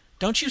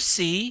 "Don't you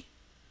see?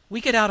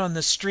 We get out on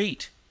the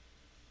street.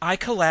 I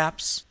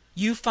collapse.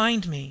 You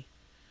find me.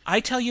 I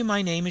tell you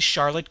my name is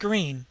Charlotte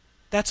Green.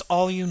 That's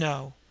all you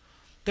know.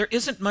 There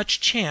isn't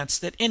much chance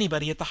that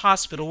anybody at the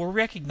hospital will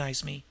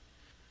recognize me.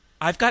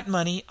 I've got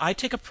money. I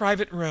take a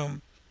private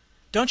room.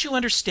 Don't you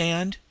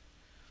understand?"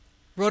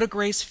 Rhoda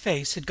Gray's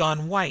face had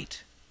gone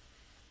white.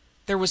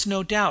 There was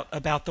no doubt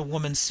about the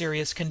woman's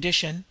serious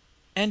condition,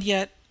 and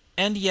yet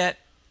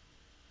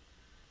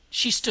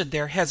she stood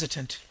there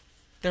hesitant.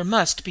 There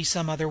must be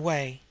some other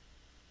way.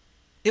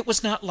 It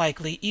was not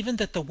likely even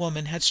that the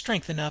woman had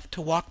strength enough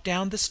to walk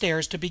down the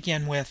stairs to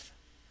begin with.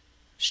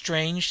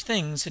 Strange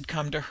things had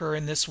come to her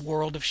in this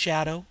world of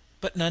shadow,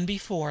 but none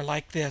before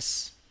like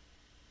this.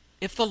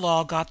 If the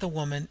law got the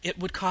woman, it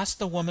would cost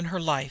the woman her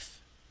life.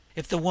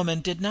 If the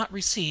woman did not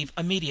receive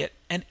immediate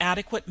and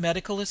adequate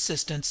medical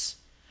assistance,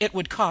 it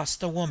would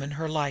cost the woman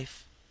her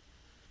life.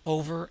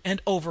 Over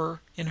and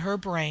over in her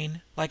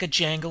brain, like a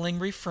jangling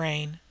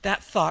refrain,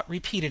 that thought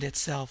repeated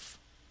itself.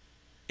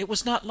 It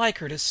was not like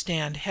her to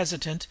stand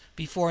hesitant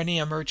before any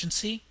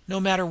emergency,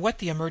 no matter what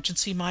the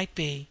emergency might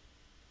be.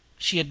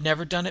 She had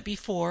never done it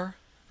before,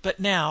 but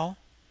now...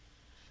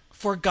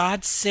 "For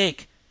God's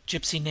sake,"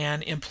 Gypsy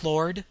Nan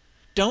implored,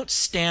 "don't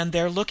stand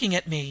there looking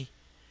at me.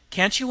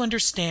 Can't you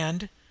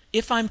understand?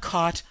 If I'm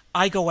caught,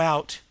 I go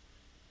out.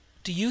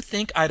 Do you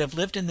think I'd have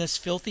lived in this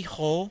filthy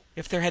hole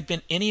if there had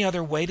been any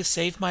other way to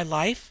save my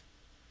life?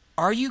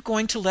 Are you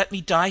going to let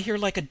me die here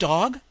like a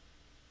dog?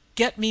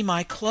 Get me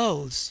my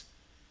clothes.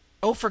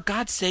 Oh, for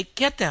God's sake,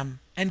 get them,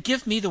 and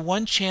give me the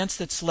one chance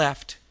that's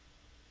left."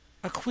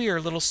 A queer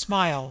little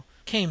smile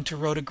came to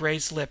Rhoda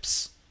Gray's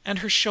lips, and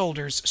her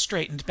shoulders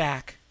straightened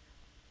back.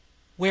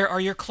 "Where are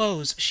your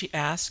clothes?" she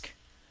asked.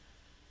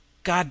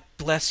 "God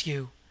bless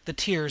you!" The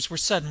tears were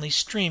suddenly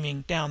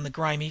streaming down the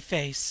grimy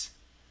face.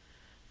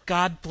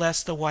 "God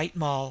bless the White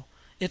Moll!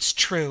 It's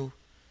true.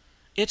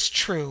 It's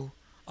true,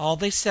 all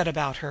they said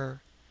about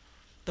her."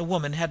 The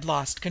woman had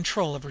lost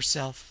control of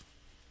herself.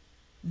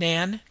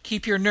 "Nan,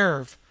 keep your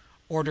nerve!"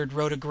 ordered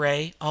Rhoda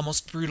Gray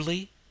almost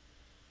brutally.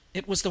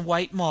 It was the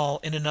White Moll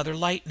in another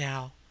light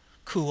now,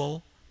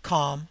 cool,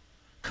 calm,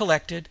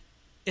 collected,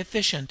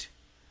 efficient.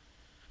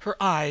 Her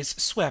eyes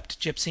swept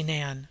Gypsy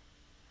Nan.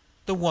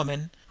 The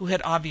woman, who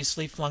had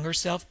obviously flung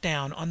herself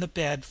down on the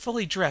bed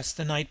fully dressed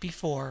the night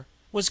before,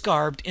 was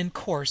garbed in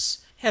coarse,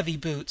 heavy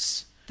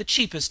boots, the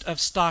cheapest of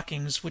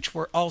stockings which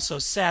were also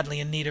sadly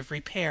in need of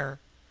repair,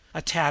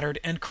 a tattered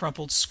and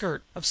crumpled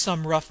skirt of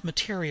some rough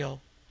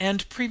material,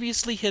 and,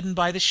 previously hidden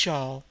by the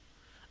shawl,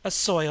 a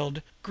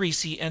soiled,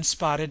 greasy and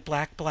spotted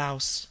black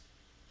blouse.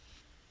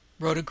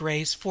 Rhoda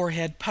Gray's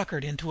forehead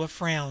puckered into a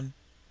frown.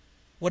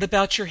 "What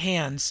about your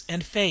hands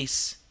and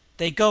face?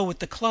 They go with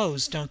the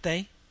clothes, don't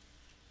they?"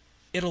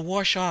 "It'll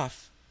wash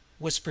off,"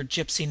 whispered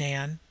Gypsy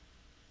Nan.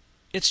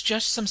 "It's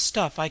just some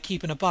stuff I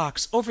keep in a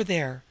box over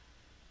there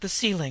the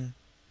ceiling."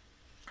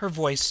 Her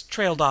voice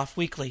trailed off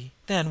weakly,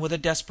 then with a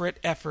desperate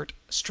effort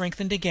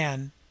strengthened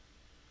again.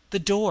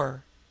 "The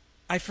door.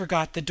 I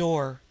forgot the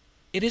door.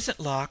 It isn't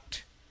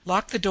locked.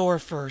 Lock the door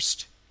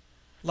first.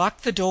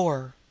 Lock the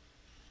door.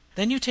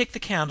 Then you take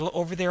the candle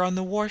over there on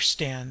the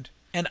washstand,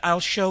 and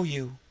I'll show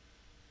you.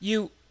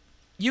 You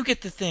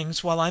get the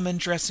things while I'm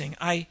undressing.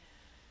 I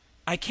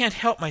can't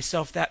help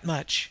myself that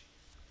much."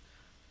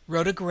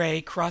 Rhoda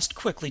Gray crossed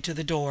quickly to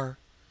the door,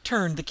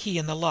 turned the key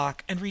in the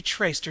lock, and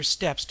retraced her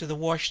steps to the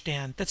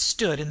washstand that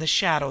stood in the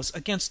shadows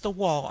against the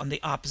wall on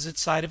the opposite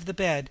side of the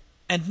bed,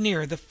 and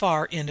near the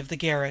far end of the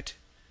garret.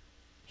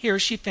 Here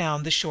she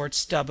found the short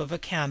stub of a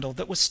candle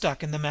that was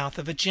stuck in the mouth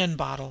of a gin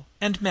bottle,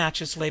 and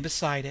matches lay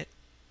beside it.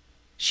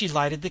 She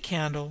lighted the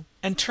candle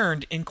and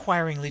turned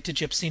inquiringly to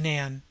Gypsy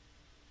Nan.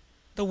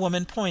 The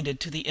woman pointed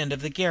to the end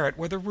of the garret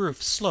where the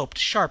roof sloped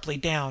sharply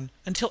down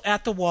until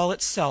at the wall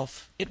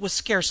itself it was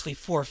scarcely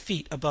 4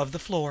 feet above the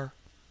floor.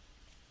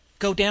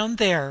 "Go down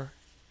there,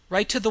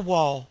 right to the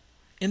wall,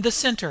 in the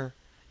center,"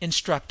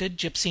 instructed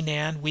Gypsy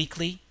Nan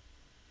weakly.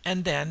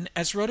 And then,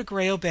 as Rhoda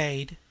Gray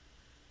obeyed,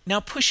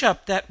 "Now push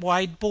up that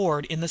wide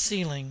board in the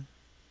ceiling."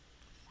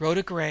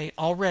 Rhoda Gray,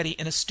 already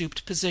in a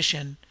stooped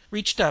position,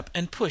 reached up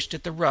and pushed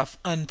at the rough,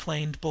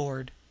 unplaned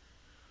board.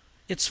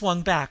 It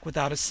swung back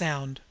without a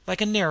sound,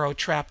 like a narrow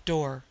trap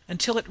door,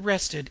 until it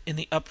rested in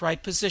the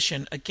upright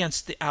position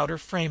against the outer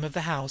frame of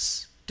the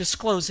house,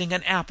 disclosing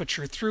an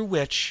aperture through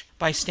which,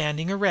 by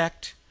standing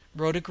erect,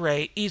 Rhoda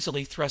Gray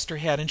easily thrust her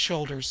head and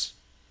shoulders.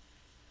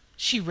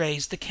 She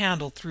raised the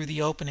candle through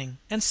the opening,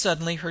 and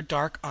suddenly her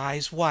dark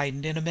eyes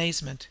widened in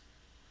amazement.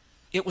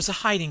 It was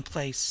a hiding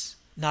place,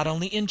 not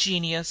only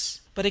ingenious,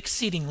 but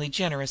exceedingly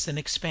generous in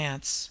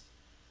expanse.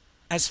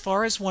 As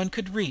far as one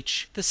could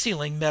reach, the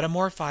ceiling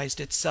metamorphosed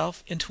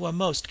itself into a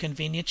most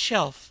convenient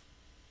shelf.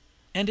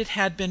 And it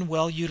had been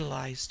well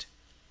utilized.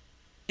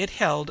 It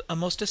held a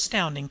most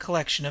astounding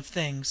collection of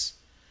things.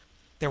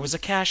 There was a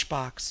cash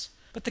box,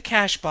 but the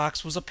cash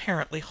box was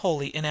apparently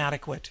wholly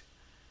inadequate.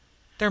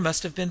 There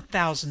must have been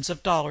thousands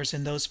of dollars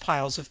in those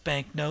piles of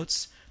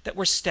banknotes that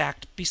were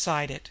stacked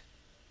beside it.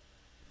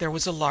 There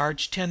was a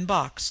large tin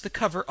box, the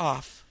cover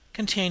off,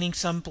 containing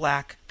some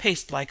black,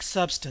 paste-like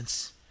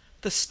substance,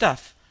 the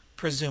stuff,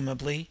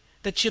 presumably,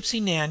 that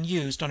Gypsy Nan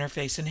used on her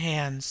face and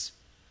hands.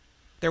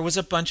 There was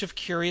a bunch of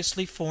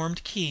curiously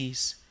formed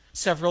keys,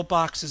 several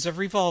boxes of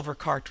revolver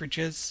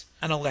cartridges,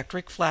 an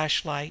electric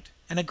flashlight,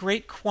 and a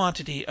great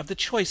quantity of the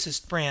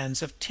choicest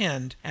brands of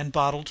tinned and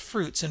bottled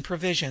fruits and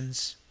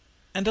provisions.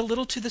 And a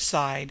little to the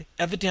side,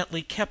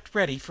 evidently kept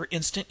ready for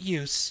instant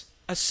use,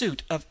 a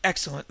suit of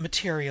excellent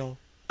material,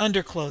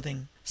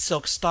 underclothing,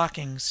 silk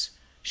stockings,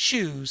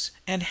 shoes,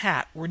 and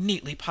hat were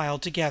neatly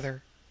piled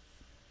together.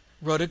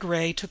 Rhoda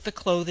Gray took the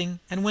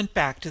clothing and went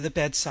back to the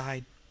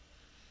bedside.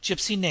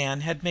 Gypsy Nan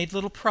had made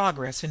little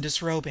progress in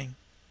disrobing.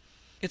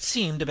 It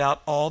seemed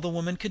about all the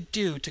woman could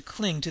do to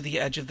cling to the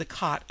edge of the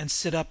cot and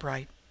sit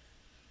upright.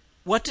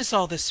 "What does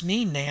all this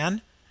mean,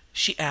 Nan?"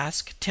 she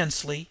asked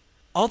tensely.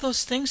 "All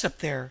those things up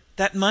there,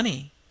 that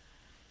money?"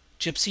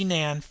 Gypsy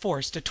Nan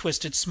forced a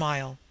twisted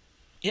smile.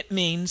 "It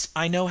means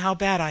I know how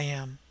bad I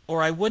am,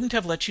 or I wouldn't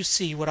have let you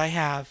see what I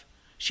have,"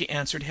 she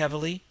answered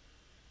heavily.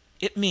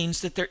 "It means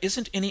that there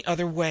isn't any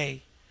other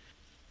way.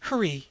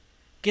 Hurry,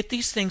 get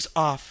these things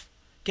off,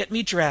 get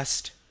me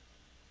dressed."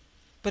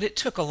 But it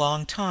took a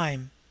long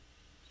time.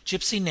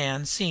 Gypsy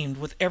Nan seemed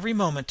with every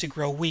moment to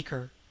grow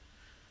weaker.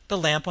 The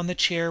lamp on the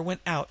chair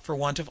went out for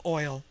want of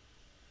oil.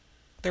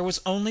 There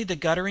was only the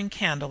guttering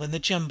candle in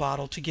the gin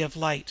bottle to give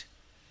light.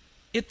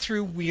 It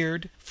threw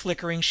weird,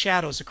 flickering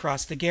shadows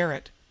across the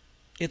garret.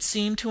 It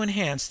seemed to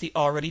enhance the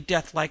already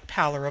deathlike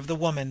pallor of the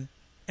woman,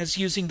 as,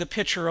 using the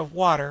pitcher of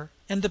water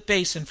and the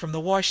basin from the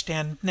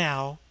washstand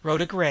now,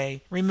 Rhoda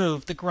Gray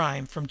removed the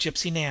grime from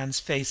Gypsy Nan's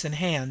face and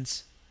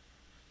hands.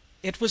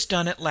 It was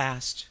done at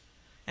last,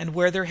 and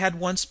where there had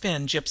once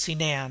been Gypsy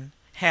Nan,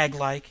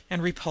 hag-like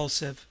and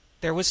repulsive,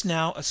 there was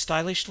now a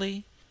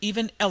stylishly,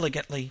 even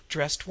elegantly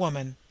dressed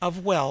woman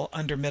of well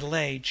under middle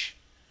age.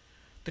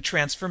 The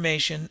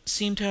transformation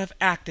seemed to have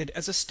acted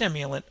as a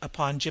stimulant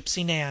upon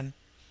Gypsy Nan.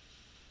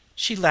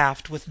 She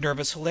laughed with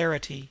nervous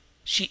hilarity.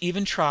 She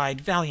even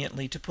tried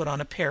valiantly to put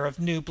on a pair of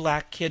new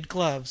black kid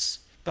gloves,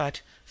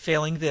 but,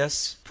 failing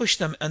this, pushed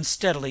them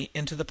unsteadily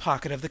into the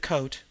pocket of the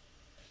coat.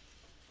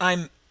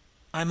 I'm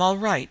all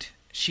right,"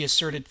 she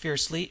asserted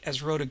fiercely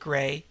as Rhoda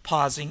Gray,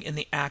 pausing in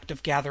the act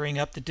of gathering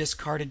up the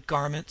discarded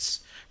garments,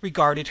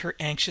 regarded her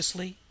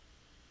anxiously.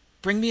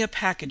 "Bring me a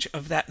package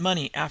of that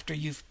money after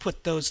you've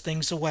put those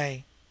things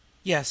away.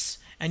 Yes,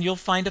 and you'll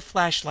find a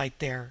flashlight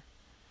there.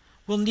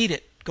 We'll need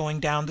it going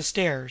down the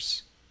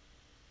stairs."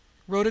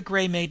 Rhoda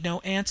Gray made no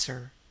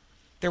answer.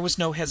 There was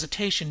no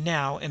hesitation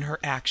now in her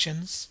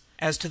actions.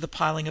 As to the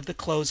piling of the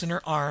clothes in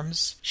her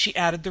arms, she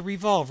added the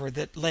revolver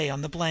that lay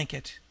on the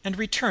blanket, and,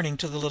 returning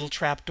to the little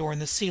trap door in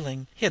the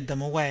ceiling, hid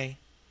them away.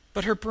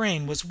 But her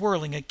brain was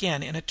whirling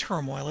again in a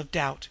turmoil of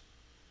doubt.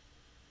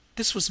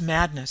 This was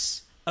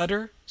madness,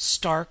 utter,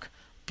 stark,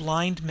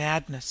 blind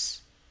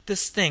madness,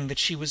 this thing that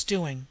she was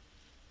doing.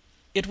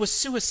 It was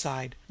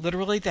suicide,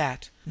 literally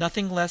that,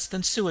 nothing less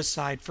than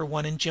suicide for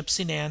one in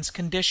Gypsy Nan's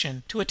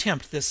condition to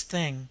attempt this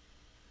thing.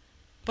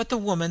 But the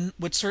woman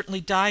would certainly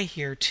die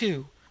here,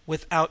 too,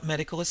 without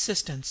medical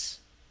assistance.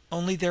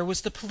 Only there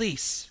was the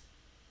police.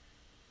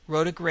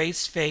 Rhoda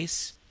Gray's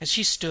face, as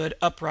she stood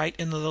upright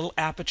in the little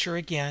aperture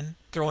again,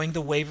 throwing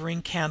the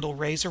wavering candle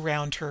rays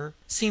around her,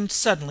 seemed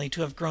suddenly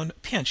to have grown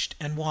pinched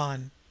and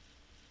wan.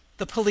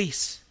 The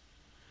police!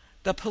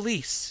 The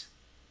police!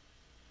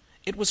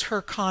 It was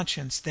her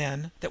conscience,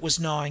 then, that was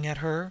gnawing at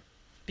her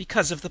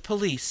because of the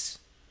police.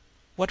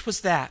 What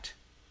was that?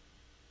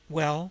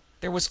 Well,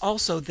 There was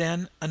also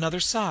then another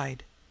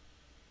side.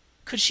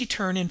 Could she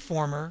turn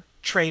informer,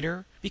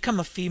 traitor, become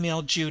a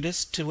female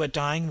Judas to a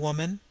dying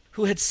woman,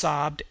 who had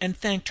sobbed and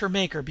thanked her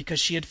Maker because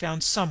she had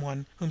found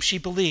someone whom she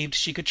believed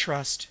she could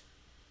trust?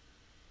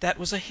 That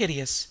was a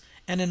hideous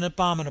and an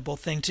abominable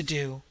thing to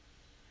do.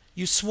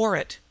 "You swore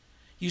it.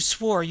 You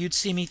swore you'd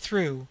see me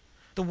through."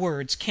 The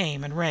words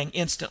came and rang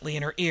instantly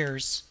in her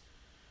ears.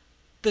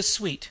 The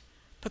sweet,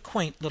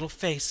 piquant little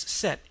face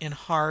set in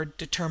hard,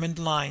 determined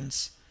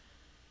lines.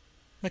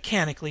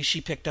 Mechanically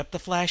she picked up the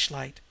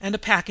flashlight and a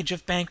package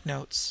of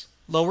banknotes,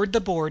 lowered the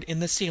board in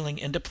the ceiling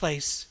into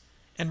place,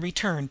 and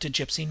returned to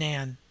Gypsy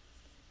Nan.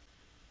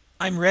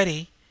 "I'm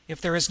ready, if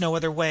there is no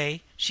other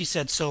way," she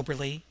said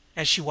soberly,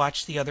 as she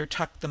watched the other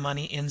tuck the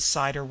money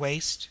inside her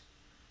waist.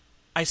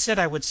 "I said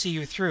I would see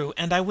you through,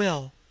 and I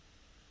will.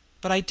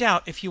 But I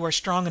doubt if you are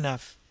strong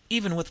enough,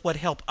 even with what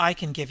help I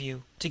can give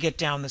you, to get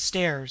down the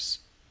stairs.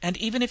 And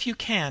even if you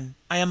can,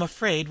 I am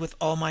afraid with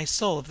all my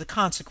soul of the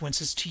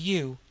consequences to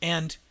you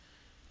and—"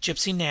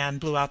 Gypsy Nan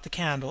blew out the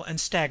candle and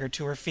staggered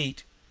to her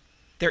feet.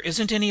 "There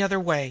isn't any other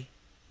way."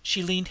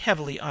 She leaned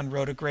heavily on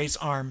Rhoda Gray's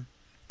arm.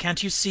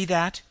 "Can't you see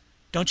that?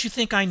 Don't you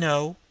think I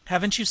know?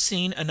 Haven't you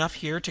seen enough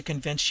here to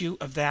convince you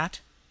of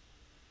that?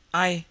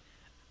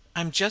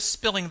 I'm just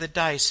spilling the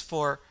dice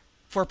for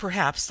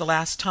perhaps the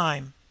last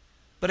time.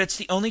 But it's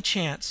the only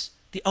chance,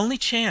 the only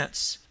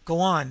chance. Go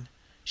on,"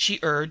 she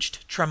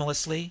urged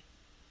tremulously.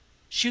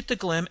 "Shoot the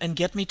glim and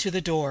get me to the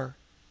door.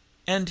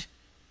 And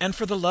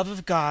for the love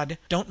of God,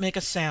 don't make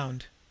a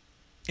sound.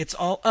 It's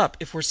all up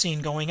if we're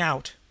seen going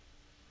out."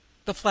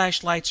 The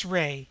flashlight's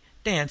ray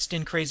danced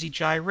in crazy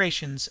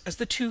gyrations as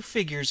the two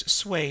figures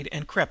swayed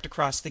and crept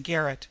across the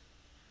garret.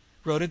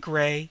 Rhoda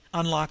Gray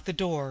unlocked the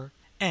door,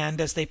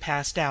 and as they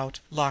passed out,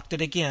 locked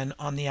it again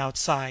on the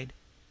outside.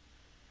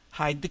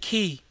 "Hide the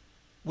key,"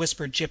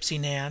 whispered Gypsy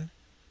Nan.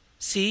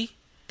 "See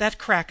that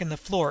crack in the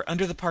floor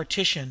under the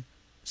partition?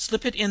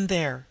 Slip it in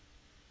there."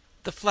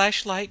 The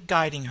flashlight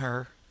guiding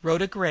her,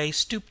 Rhoda Gray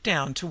stooped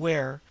down to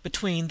where,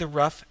 between the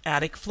rough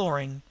attic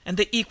flooring and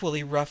the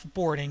equally rough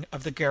boarding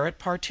of the garret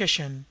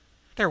partition,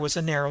 there was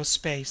a narrow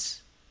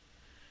space.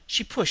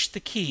 She pushed the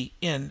key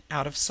in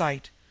out of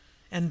sight,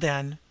 and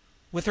then,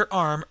 with her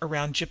arm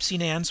around Gypsy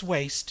Nan's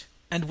waist,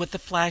 and with the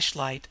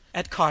flashlight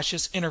at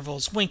cautious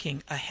intervals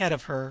winking ahead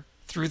of her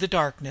through the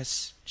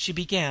darkness, she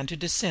began to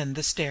descend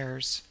the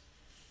stairs.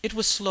 It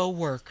was slow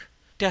work,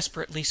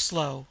 desperately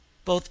slow,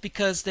 both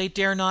because they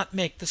dare not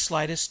make the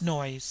slightest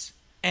noise,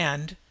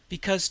 and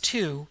because,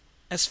 too,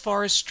 as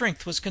far as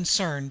strength was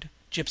concerned,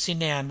 Gypsy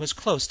Nan was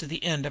close to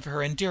the end of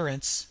her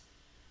endurance.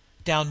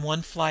 Down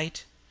one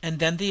flight and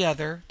then the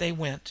other they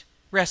went,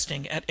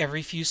 resting at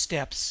every few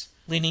steps,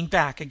 leaning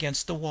back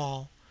against the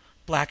wall,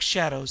 black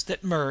shadows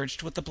that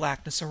merged with the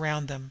blackness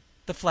around them,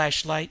 the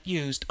flashlight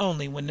used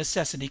only when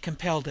necessity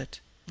compelled it,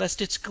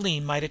 lest its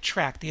gleam might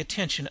attract the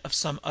attention of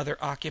some other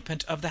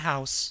occupant of the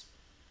house.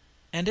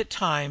 And at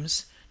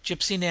times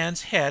Gypsy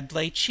Nan's head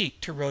lay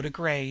cheek to Rhoda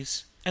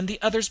Gray's, and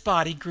the other's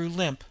body grew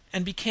limp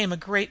and became a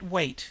great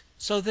weight,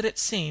 so that it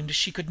seemed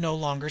she could no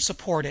longer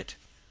support it.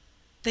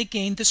 They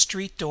gained the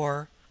street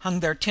door, hung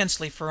there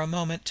tensely for a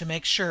moment to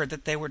make sure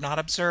that they were not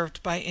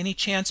observed by any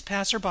chance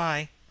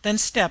passerby, then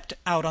stepped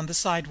out on the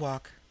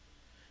sidewalk.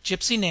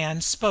 Gypsy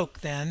Nan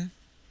spoke then.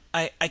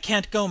 I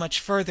can't go much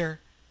further,"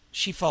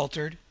 she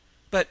faltered.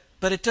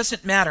 But it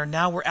doesn't matter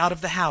now we're out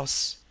of the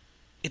house.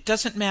 It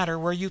doesn't matter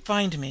where you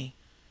find me.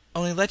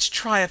 Only let's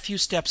try a few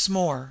steps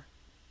more."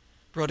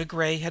 Rhoda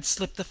Gray had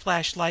slipped the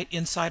flashlight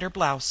inside her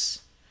blouse.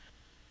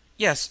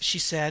 "Yes," she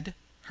said,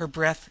 her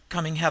breath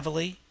coming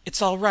heavily.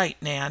 "It's all right,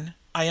 Nan.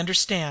 I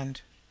understand."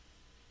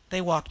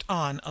 They walked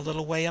on a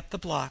little way up the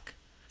block,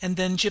 and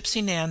then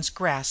Gypsy Nan's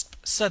grasp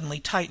suddenly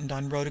tightened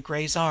on Rhoda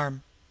Gray's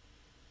arm.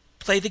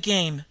 "Play the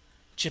game,"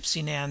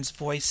 Gypsy Nan's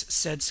voice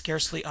said,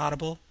 scarcely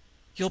audible.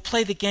 "You'll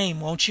play the game,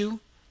 won't you?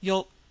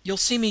 You'll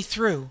see me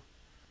through.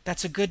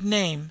 That's a good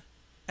name,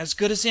 as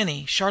good as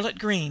any, Charlotte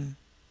Green.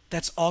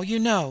 That's all you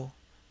know.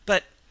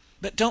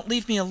 But don't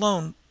leave me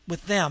alone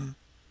with them.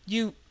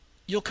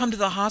 You'll come to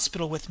the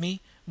hospital with me,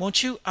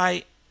 won't you?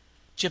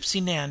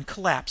 Gypsy Nan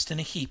collapsed in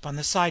a heap on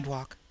the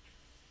sidewalk.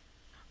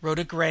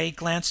 Rhoda Gray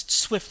glanced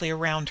swiftly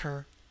around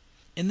her.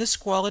 In the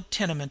squalid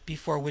tenement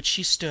before which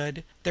she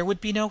stood, there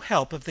would be no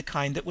help of the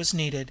kind that was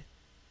needed.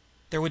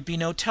 There would be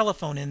no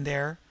telephone in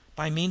there,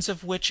 by means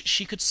of which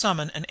she could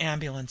summon an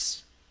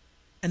ambulance.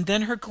 And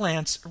then her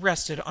glance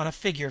rested on a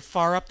figure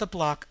far up the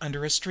block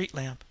under a street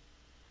lamp.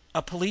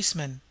 A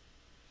policeman.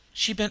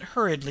 She bent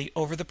hurriedly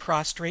over the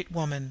prostrate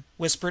woman,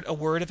 whispered a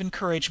word of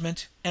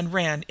encouragement, and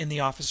ran in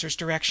the officer's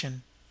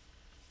direction.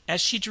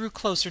 As she drew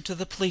closer to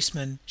the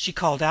policeman, she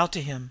called out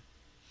to him.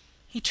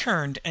 He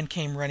turned and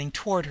came running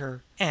toward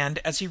her, and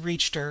as he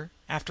reached her,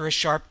 after a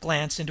sharp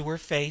glance into her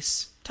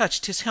face,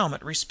 touched his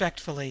helmet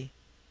respectfully.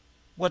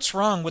 "What's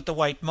wrong with the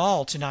White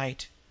Moll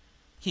tonight?"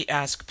 he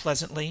asked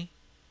pleasantly.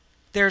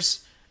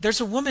 There's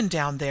a woman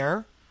down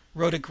there."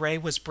 Rhoda Gray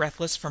was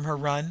breathless from her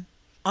run.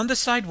 "On the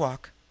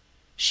sidewalk.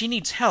 She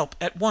needs help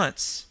at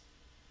once."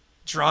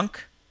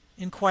 "Drunk?"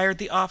 inquired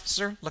the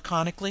officer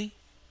laconically.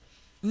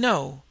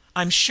 No,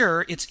 I'm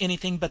sure it's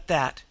anything but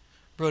that,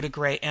 Rhoda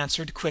Gray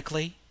answered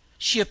quickly.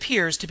 She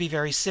appears to be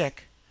very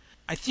sick.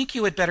 I think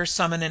you had better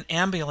summon an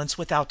ambulance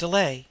without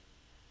delay.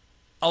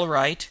 "All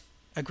right,"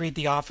 agreed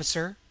the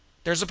officer.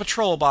 "There's a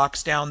patrol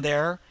box down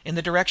there in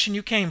the direction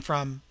you came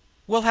from.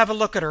 We'll have a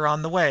look at her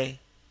on the way."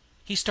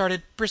 He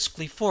started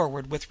briskly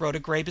forward with Rhoda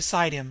Gray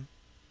beside him.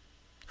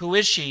 "Who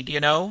is she, do you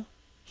know?"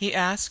 he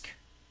asked.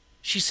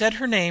 "She said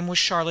her name was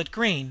Charlotte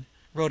Green,"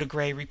 Rhoda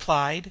Gray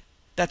replied.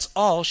 "That's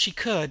all she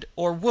could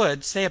or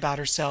would say about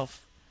herself."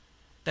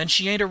 "Then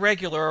she ain't a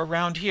regular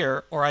around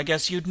here, or I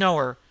guess you'd know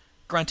her,"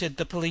 grunted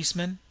the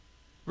policeman.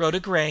 Rhoda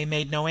Gray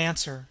made no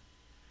answer.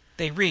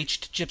 They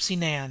reached Gypsy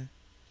Nan.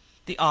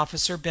 The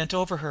officer bent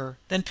over her,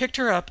 then picked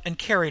her up and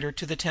carried her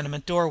to the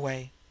tenement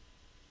doorway.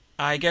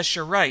 "I guess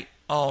you're right,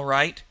 all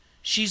right.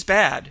 She's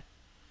bad.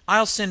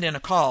 I'll send in a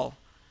call,"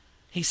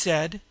 he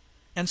said,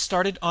 and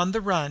started on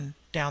the run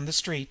down the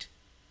street.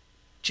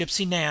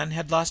 Gypsy Nan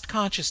had lost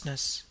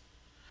consciousness.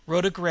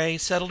 Rhoda Gray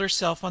settled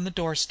herself on the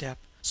doorstep,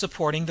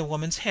 supporting the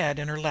woman's head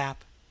in her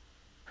lap.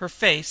 Her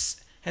face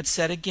had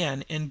set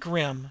again in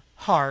grim,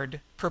 hard,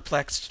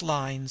 perplexed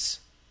lines.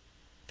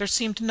 There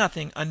seemed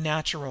nothing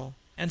unnatural,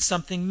 and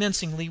something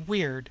mincingly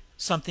weird,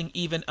 something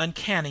even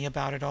uncanny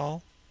about it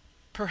all.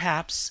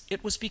 Perhaps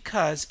it was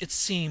because it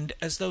seemed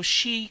as though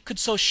she could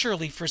so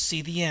surely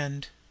foresee the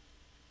end.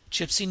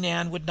 Gypsy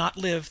Nan would not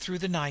live through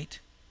the night.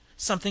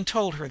 Something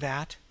told her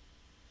that.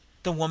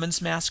 The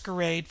woman's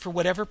masquerade, for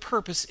whatever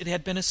purpose it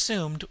had been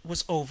assumed,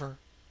 was over.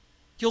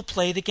 "You'll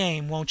play the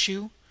game, won't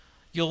you?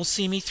 You'll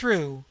see me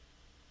through?"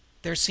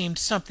 There seemed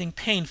something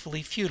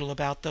painfully futile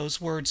about those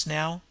words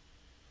now.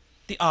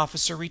 The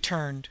officer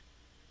returned.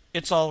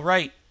 "It's all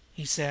right,"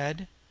 he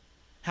said.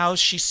 "How's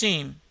she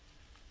seem?"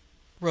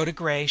 Rhoda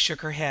Gray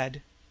shook her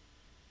head.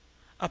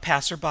 A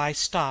passerby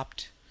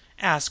stopped,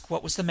 asked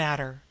what was the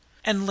matter,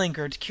 and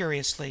lingered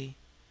curiously.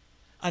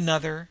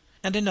 Another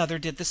and another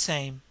did the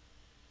same.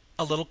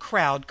 A little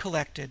crowd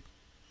collected.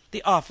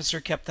 The officer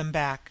kept them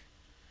back.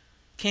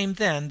 Came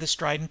then the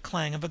strident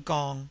clang of a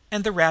gong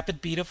and the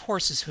rapid beat of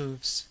horses'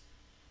 hoofs.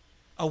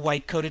 A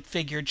white-coated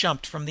figure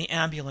jumped from the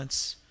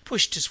ambulance,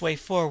 pushed his way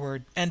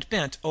forward, and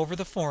bent over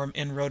the form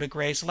in Rhoda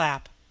Gray's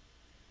lap.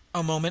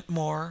 A moment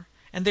more,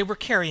 and they were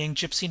carrying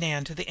Gypsy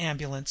Nan to the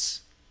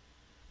ambulance.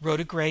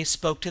 Rhoda Gray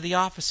spoke to the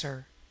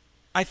officer.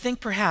 "I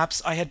think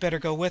perhaps I had better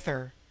go with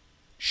her."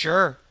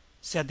 "Sure,"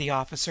 said the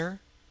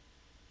officer.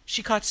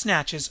 She caught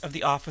snatches of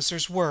the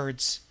officer's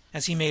words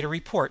as he made a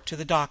report to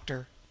the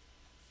doctor.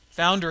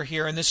 "Found her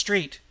here in the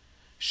street.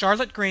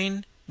 Charlotte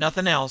Green,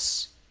 nothing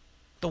else.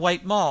 The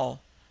White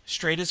Moll,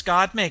 straight as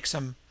God makes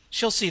 'em.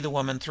 She'll see the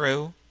woman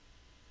through."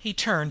 He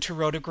turned to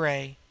Rhoda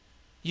Gray.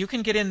 "You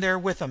can get in there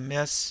with 'em,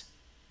 miss."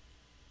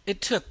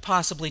 It took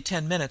possibly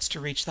 10 minutes to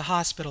reach the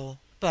hospital,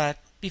 but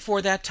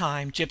before that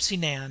time Gypsy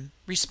Nan,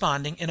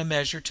 responding in a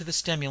measure to the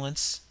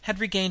stimulants, had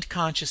regained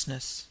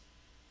consciousness.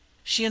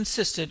 She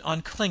insisted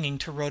on clinging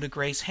to Rhoda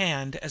Gray's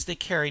hand as they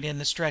carried in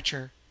the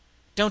stretcher.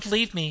 "Don't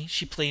leave me,"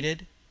 she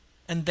pleaded.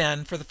 And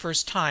then for the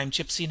first time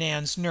Gypsy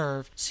Nan's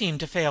nerve seemed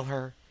to fail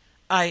her.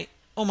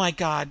 Oh my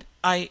God,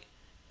 I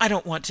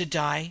don't want to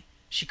die,"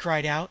 she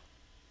cried out.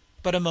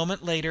 But a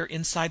moment later,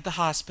 inside the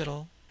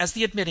hospital, as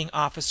the admitting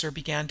officer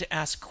began to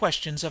ask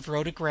questions of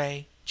Rhoda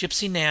Gray,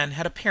 Gypsy Nan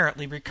had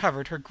apparently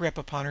recovered her grip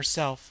upon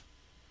herself.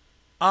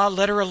 "Ah,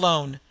 let her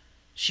alone,"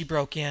 she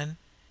broke in.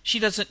 "She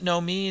doesn't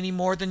know me any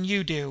more than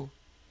you do.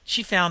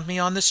 She found me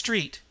on the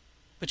street.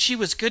 But she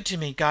was good to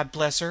me, God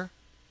bless her."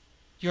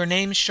 "Your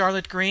name's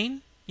Charlotte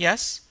Green?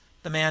 Yes?"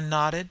 The man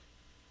nodded.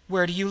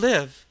 "Where do you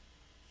live?"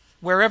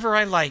 "Wherever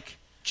I like."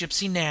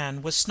 Gypsy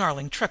Nan was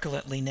snarling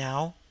truculently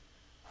now.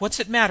 "What's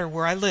it matter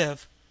where I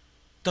live?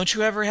 Don't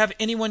you ever have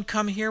anyone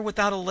come here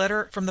without a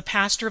letter from the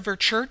pastor of her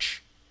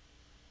church?"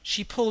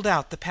 She pulled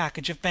out the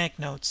package of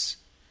banknotes.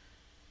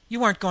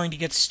 "You aren't going to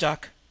get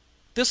stuck.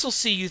 This'll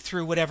see you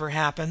through whatever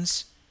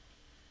happens.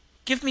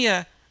 Give me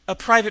a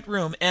private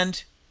room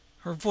and—"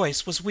 her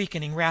voice was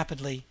weakening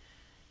rapidly,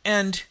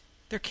 "and—"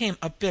 there came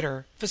a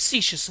bitter,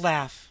 facetious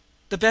laugh.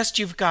 "The best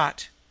you've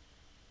got."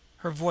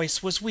 Her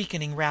voice was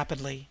weakening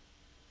rapidly.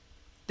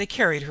 They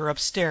carried her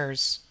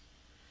upstairs.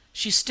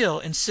 She still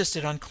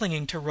insisted on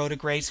clinging to Rhoda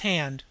Gray's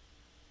hand.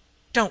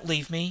 "Don't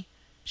leave me,"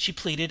 she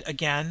pleaded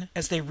again,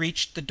 as they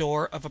reached the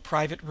door of a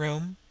private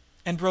room,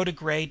 and Rhoda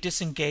Gray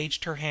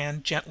disengaged her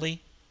hand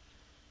gently.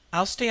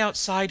 "I'll stay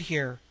outside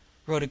here,"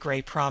 Rhoda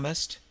Gray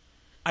promised.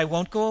 "I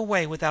won't go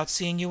away without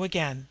seeing you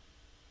again."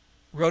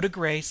 Rhoda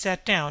Gray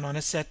sat down on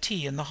a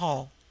settee in the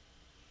hall.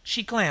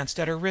 She glanced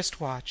at her wrist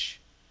watch.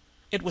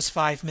 It was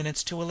 5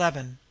 minutes to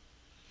 11.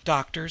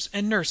 Doctors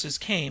and nurses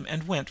came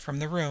and went from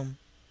the room.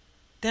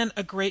 Then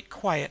a great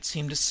quiet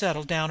seemed to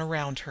settle down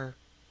around her.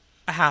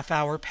 A half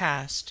hour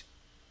passed.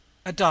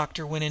 A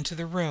doctor went into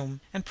the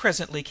room and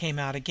presently came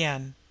out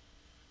again.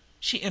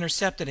 She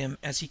intercepted him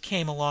as he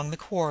came along the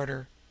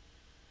corridor.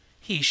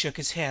 He shook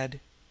his head.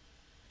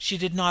 She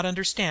did not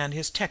understand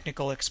his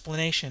technical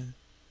explanation.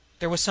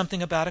 There was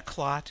something about a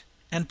clot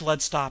and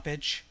blood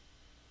stoppage.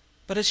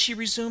 But as she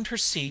resumed her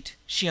seat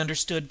she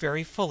understood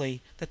very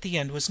fully that the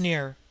end was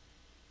near.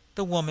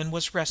 The woman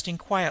was resting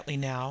quietly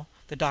now,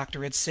 the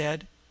doctor had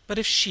said, but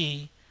if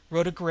she,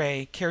 Rhoda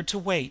Gray, cared to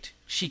wait,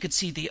 she could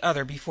see the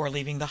other before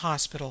leaving the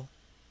hospital.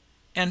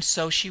 And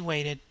so she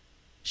waited.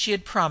 She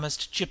had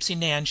promised Gypsy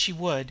Nan she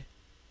would.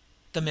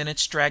 The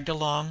minutes dragged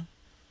along.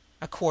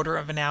 A quarter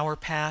of an hour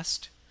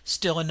passed.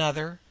 Still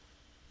another.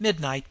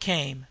 Midnight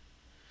came.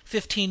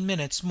 15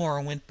 minutes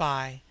more went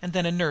by, and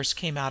then a nurse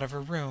came out of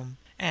her room,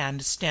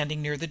 and,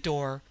 standing near the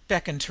door,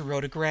 beckoned to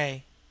Rhoda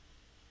Gray.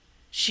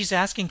 "She's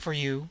asking for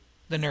you,"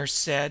 the nurse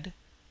said.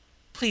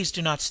 "Please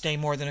do not stay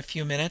more than a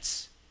few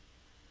minutes.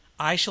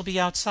 I shall be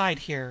outside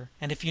here,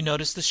 and if you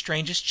notice the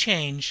slightest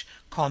change,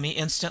 call me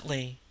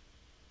instantly."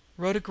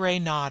 Rhoda Gray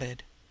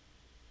nodded.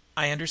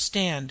 "I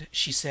understand,"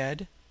 she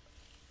said.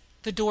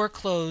 The door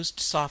closed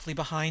softly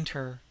behind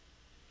her.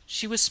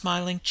 She was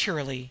smiling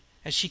cheerily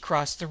as she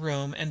crossed the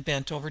room and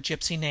bent over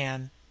Gypsy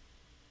Nan.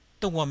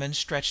 The woman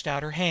stretched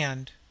out her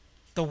hand.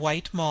 "The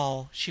White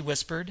Moll," she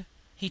whispered.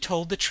 "He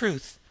told the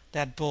truth,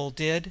 that bull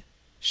did.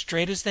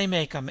 Straight as they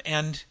make 'em,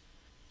 and—"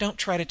 "Don't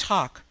try to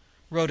talk,"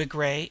 Rhoda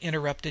Gray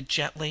interrupted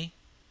gently.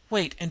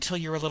 "Wait until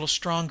you're a little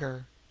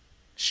stronger."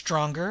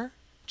 "Stronger?"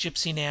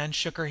 Gypsy Nan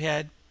shook her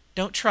head.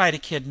 "Don't try to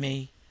kid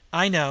me.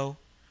 I know.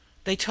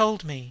 They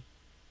told me.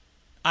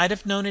 I'd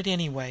have known it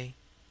anyway.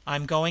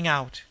 I'm going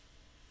out."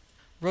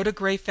 Rhoda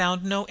Gray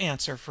found no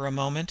answer for a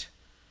moment.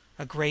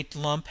 A great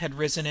lump had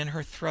risen in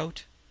her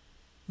throat.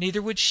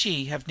 Neither would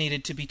she have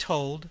needed to be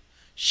told.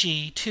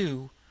 She,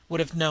 too, would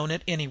have known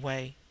it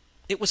anyway.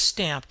 It was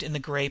stamped in the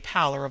gray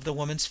pallor of the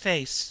woman's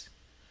face.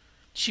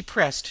 She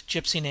pressed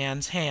Gypsy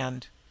Nan's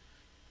hand.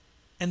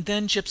 And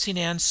then Gypsy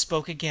Nan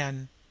spoke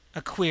again,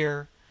 a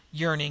queer,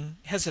 yearning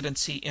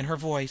hesitancy in her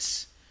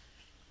voice.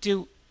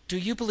 "Do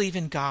you believe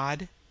in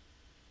God?"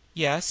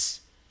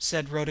 "Yes,"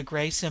 said Rhoda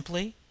Gray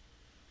simply.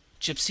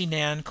 Gypsy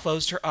Nan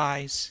closed her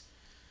eyes.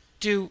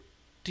 Do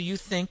you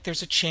think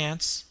there's a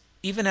chance,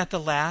 even at the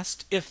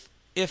last, if,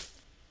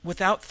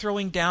 without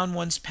throwing down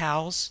one's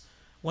pals,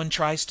 one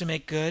tries to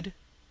make good?"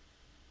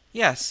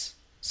 "Yes,"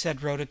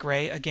 said Rhoda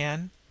Gray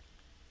again.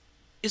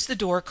 "Is the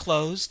door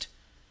closed?"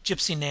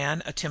 Gypsy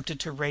Nan attempted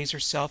to raise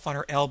herself on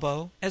her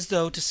elbow, as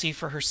though to see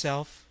for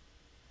herself.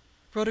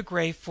 Rhoda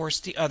Gray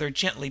forced the other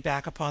gently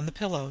back upon the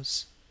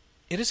pillows.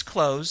 "It is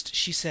closed,"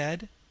 she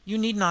said. "You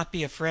need not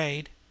be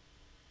afraid."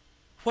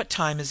 "What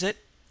time is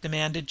it?"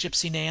 demanded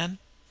Gypsy Nan.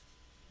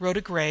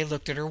 Rhoda Gray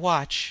looked at her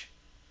watch.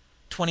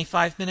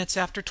 25 minutes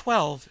after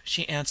 12,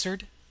 she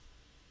answered.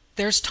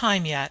 "There's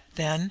time yet,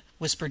 then,"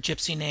 whispered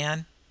Gypsy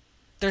Nan.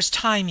 "There's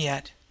time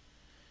yet."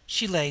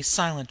 She lay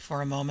silent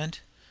for a moment.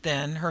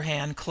 Then her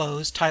hand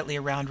closed tightly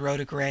around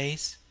Rhoda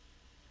Gray's.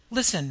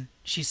 "Listen,"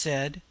 she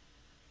said.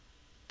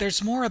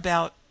 "There's more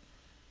about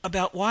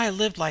why I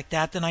lived like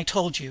that than I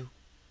told you.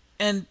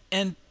 And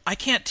I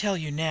can't tell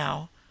you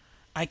now.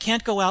 I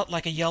can't go out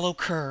like a yellow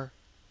cur.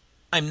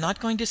 I'm not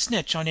going to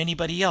snitch on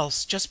anybody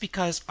else just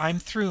because I'm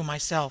through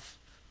myself.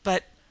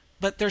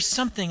 But there's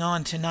something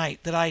on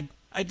tonight that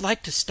I'd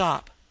like to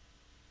stop.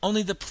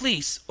 Only the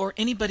police, or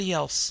anybody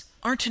else,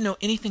 aren't to know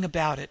anything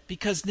about it,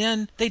 because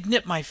then they'd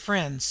nip my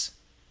friends.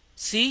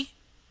 See?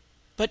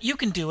 But you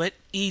can do it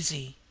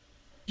easy.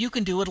 You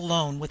can do it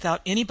alone,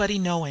 without anybody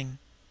knowing.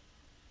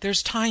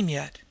 There's time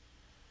yet.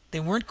 They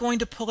weren't going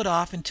to pull it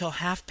off until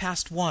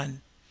 1:30,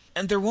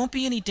 and there won't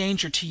be any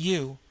danger to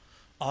you.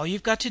 All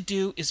you've got to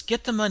do is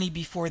get the money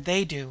before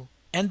they do,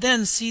 and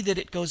then see that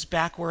it goes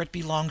back where it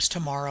belongs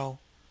tomorrow.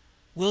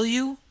 Will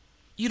you?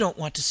 You don't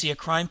want to see a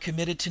crime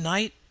committed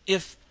tonight,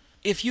 if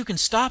you can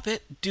stop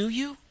it, do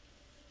you?"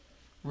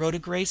 Rhoda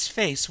Gray's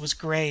face was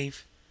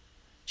grave.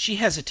 She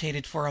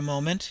hesitated for a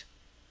moment.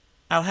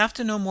 "I'll have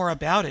to know more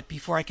about it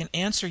before I can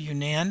answer you,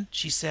 Nan,"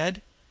 she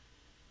said.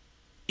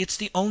 "It's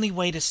the only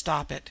way to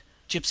stop it,"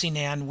 Gypsy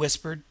Nan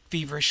whispered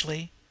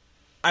feverishly.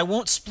 "I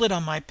won't split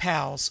on my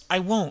pals. I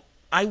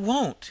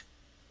won't.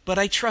 But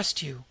I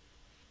trust you.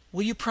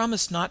 Will you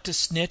promise not to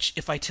snitch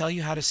if I tell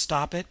you how to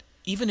stop it,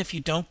 even if you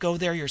don't go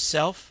there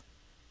yourself?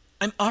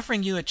 I'm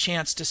offering you a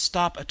chance to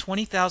stop a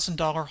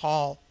 $20,000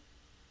 haul.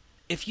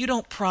 If you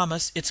don't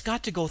promise, it's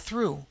got to go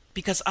through,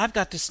 because I've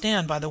got to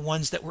stand by the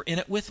ones that were in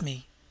it with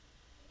me.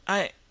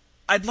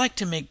 I'd like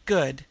to make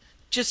good,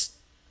 just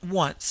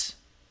once.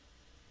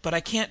 But I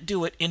can't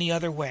do it any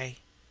other way.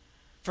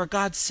 For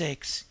God's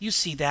sakes, you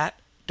see that,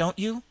 don't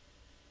you?"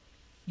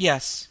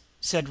 "Yes,"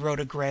 said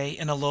Rhoda Gray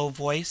in a low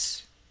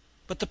voice.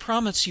 "But the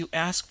promise you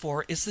ask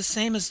for is the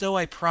same as though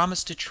I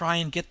promised to try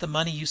and get the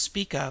money you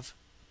speak of.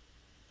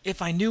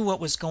 If I knew what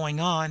was going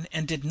on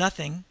and did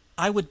nothing,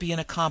 I would be an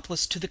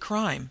accomplice to the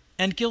crime,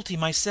 and guilty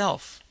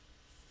myself."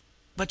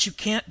 "But you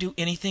can't do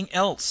anything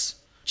else."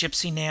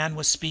 Gypsy Nan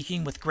was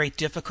speaking with great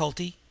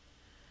difficulty.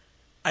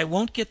 "I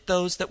won't get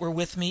those that were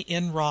with me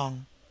in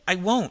wrong. I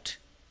won't.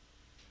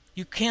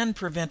 You can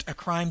prevent a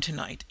crime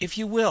tonight, if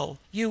you will.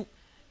 You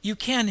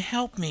can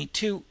help me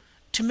to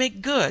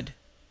make good."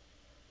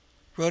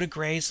 Rhoda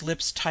Gray's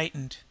lips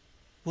tightened.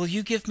 "Will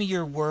you give me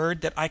your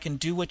word that I can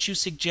do what you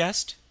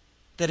suggest?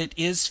 That it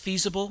is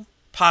feasible,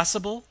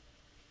 possible?"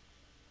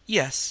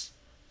 "Yes,"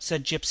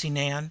 said Gypsy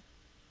Nan.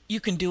 "You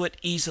can do it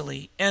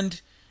easily, and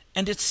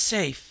And it's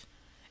safe.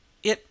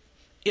 It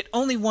it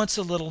only wants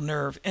a little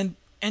nerve, and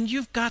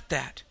you've got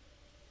that."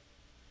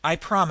 "I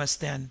promise,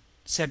 then,"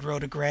 said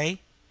Rhoda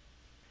Gray.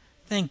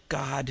 "Thank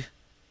God!"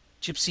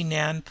 Gypsy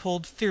Nan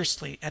pulled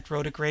fiercely at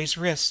Rhoda Gray's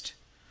wrist.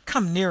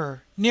 "Come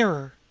nearer,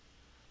 nearer.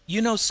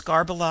 You know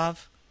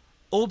Skarbolov,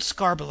 old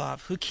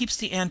Skarbolov, who keeps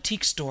the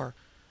antique store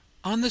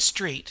on the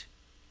street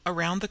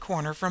around the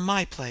corner from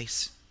my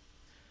place?"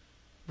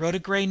 Rhoda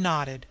Gray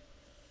nodded.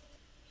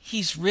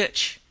 "He's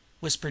rich,"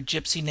 whispered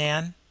Gypsy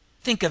Nan.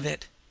 "Think of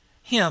it!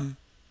 Him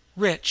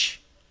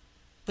rich!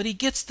 But he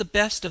gets the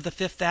best of the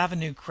Fifth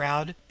Avenue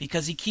crowd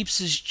because he keeps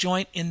his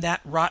joint in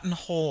that rotten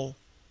hole.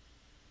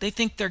 They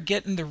think they're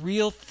getting the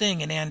real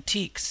thing in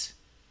antiques.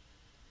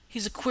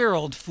 He's a queer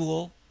old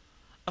fool.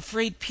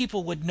 Afraid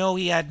people would know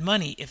he had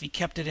money if he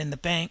kept it in the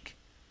bank.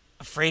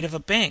 Afraid of a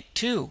bank,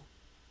 too.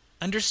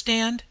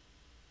 Understand?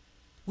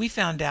 We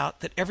found out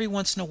that every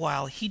once in a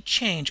while he'd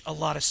change a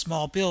lot of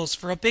small bills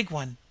for a big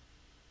one.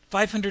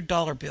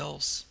 $500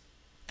 bills.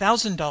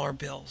 $1,000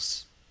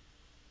 bills.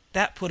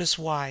 That put us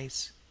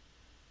wise.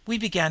 We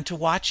began to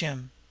watch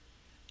him.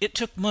 It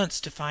took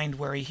months to find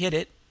where he hid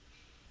it.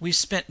 We've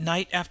spent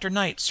night after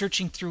night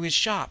searching through his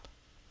shop.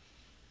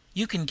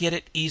 You can get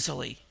it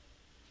easily.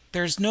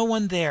 There's no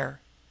one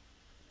there.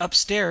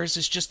 Upstairs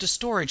is just a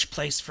storage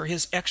place for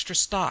his extra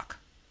stock.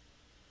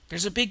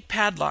 There's a big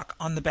padlock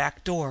on the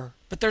back door,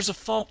 but there's a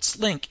false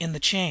link in the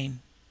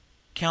chain.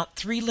 Count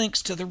 3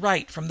 links to the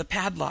right from the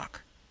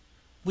padlock.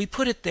 We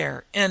put it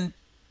there, and—"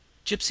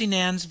 Gypsy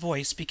Nan's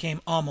voice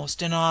became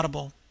almost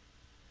inaudible.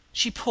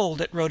 She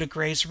pulled at Rhoda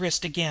Gray's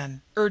wrist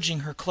again,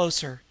 urging her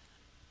closer.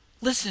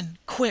 "Listen,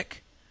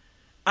 quick!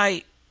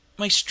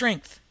 My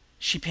strength,"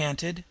 she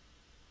panted.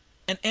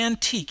 "An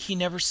antique he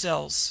never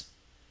sells.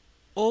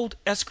 Old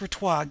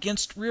escritoire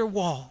against rear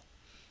wall.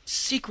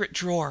 Secret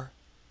drawer.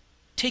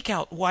 Take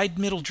out wide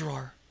middle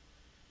drawer.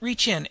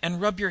 Reach in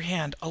and rub your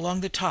hand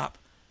along the top.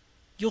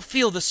 You'll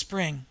feel the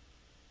spring.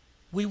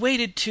 We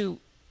waited to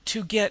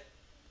get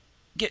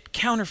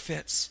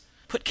counterfeits.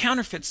 Put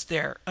counterfeits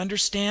there,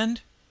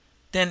 understand?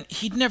 Then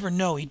he'd never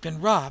know he'd been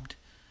robbed.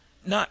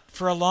 Not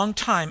for a long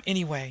time,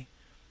 anyway.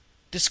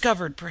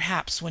 Discovered,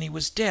 perhaps, when he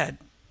was dead.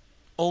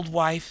 Old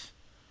wife.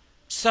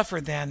 Suffer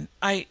then.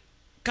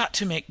 Got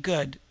to make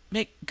good.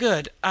 Make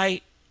good.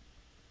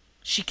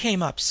 She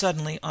came up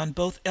suddenly on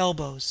both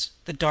elbows,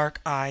 the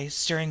dark eyes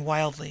staring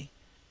wildly.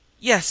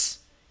 "Yes,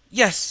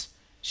 yes,"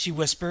 she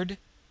whispered.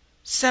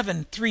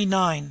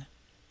 739.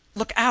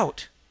 Look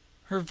out!"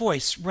 Her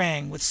voice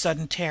rang with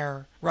sudden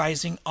terror,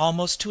 rising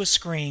almost to a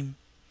scream.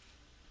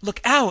 "Look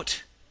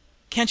out!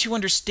 Can't you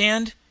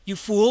understand, you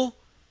fool?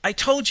 I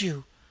told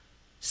you!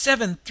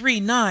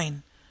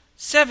 739!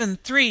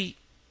 73—"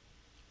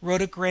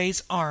 Rhoda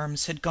Gray's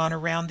arms had gone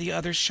around the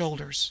other's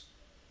shoulders.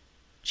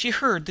 She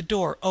heard the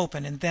door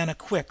open and then a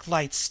quick,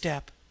 light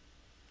step.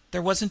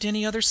 There wasn't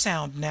any other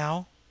sound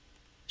now.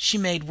 She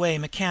made way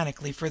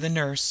mechanically for the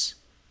nurse.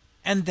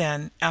 And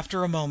then,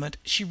 after a moment,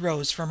 she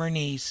rose from her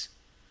knees.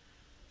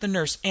 The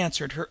nurse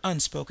answered her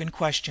unspoken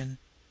question.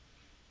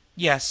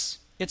 "Yes,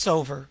 it's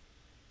over."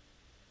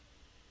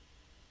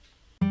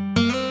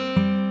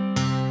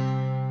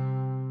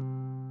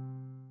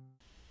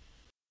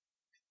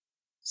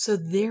 So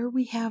there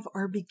we have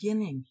our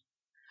beginning.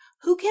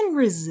 Who can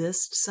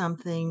resist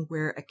something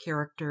where a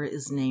character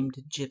is named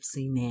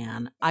Gypsy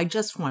Nan? I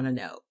just want to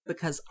know,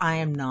 because I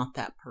am not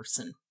that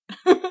person.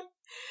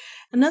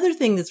 Another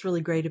thing that's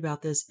really great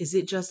about this is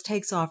it just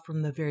takes off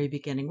from the very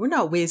beginning. We're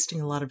not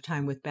wasting a lot of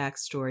time with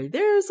backstory.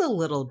 There's a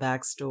little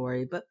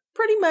backstory, but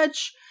pretty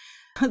much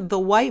the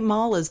White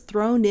Mall is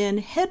thrown in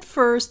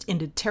headfirst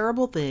into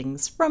terrible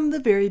things from the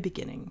very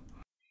beginning.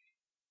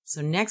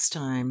 So next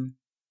time,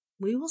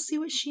 we will see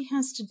what she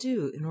has to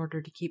do in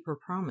order to keep her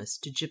promise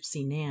to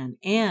Gypsy Nan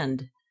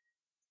and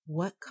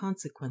what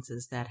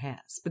consequences that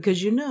has.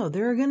 Because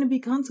there are going to be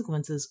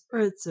consequences or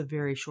it's a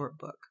very short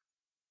book.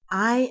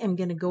 I am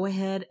going to go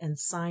ahead and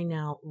sign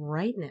out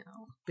right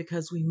now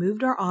because we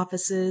moved our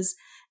offices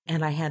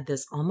and I had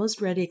this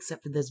almost ready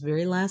except for this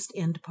very last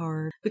end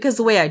part. Because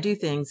the way I do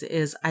things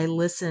is I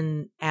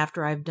listen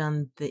after I've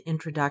done the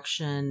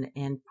introduction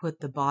and put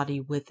the body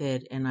with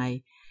it, and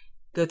I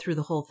go through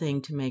the whole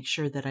thing to make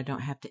sure that I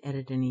don't have to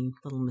edit any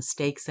little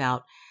mistakes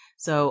out.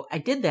 So I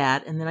did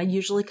that, and then I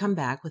usually come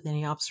back with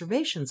any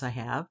observations I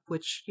have,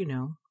 which,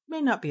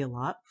 may not be a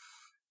lot,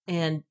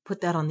 and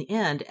put that on the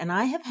end. And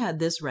I have had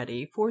this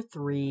ready for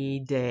 3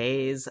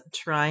 days,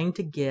 trying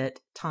to get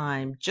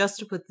time just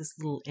to put this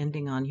little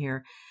ending on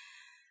here.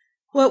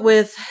 What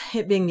with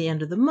it being the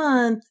end of the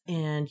month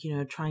and,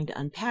 trying to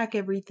unpack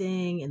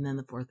everything, and then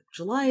the 4th of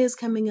July is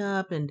coming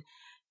up, and,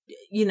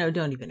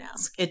 don't even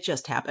ask. It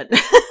just happened.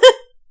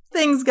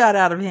 Things got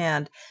out of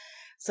hand.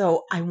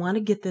 So I want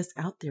to get this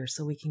out there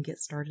so we can get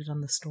started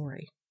on the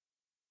story.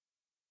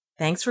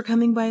 Thanks for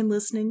coming by and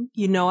listening.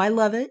 I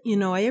love it.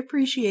 I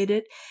appreciate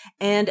it.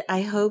 And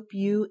I hope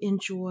you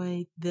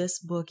enjoy this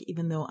book,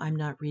 even though I'm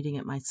not reading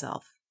it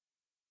myself.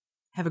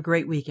 Have a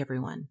great week,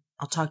 everyone.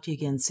 I'll talk to you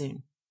again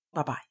soon.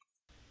 Bye-bye.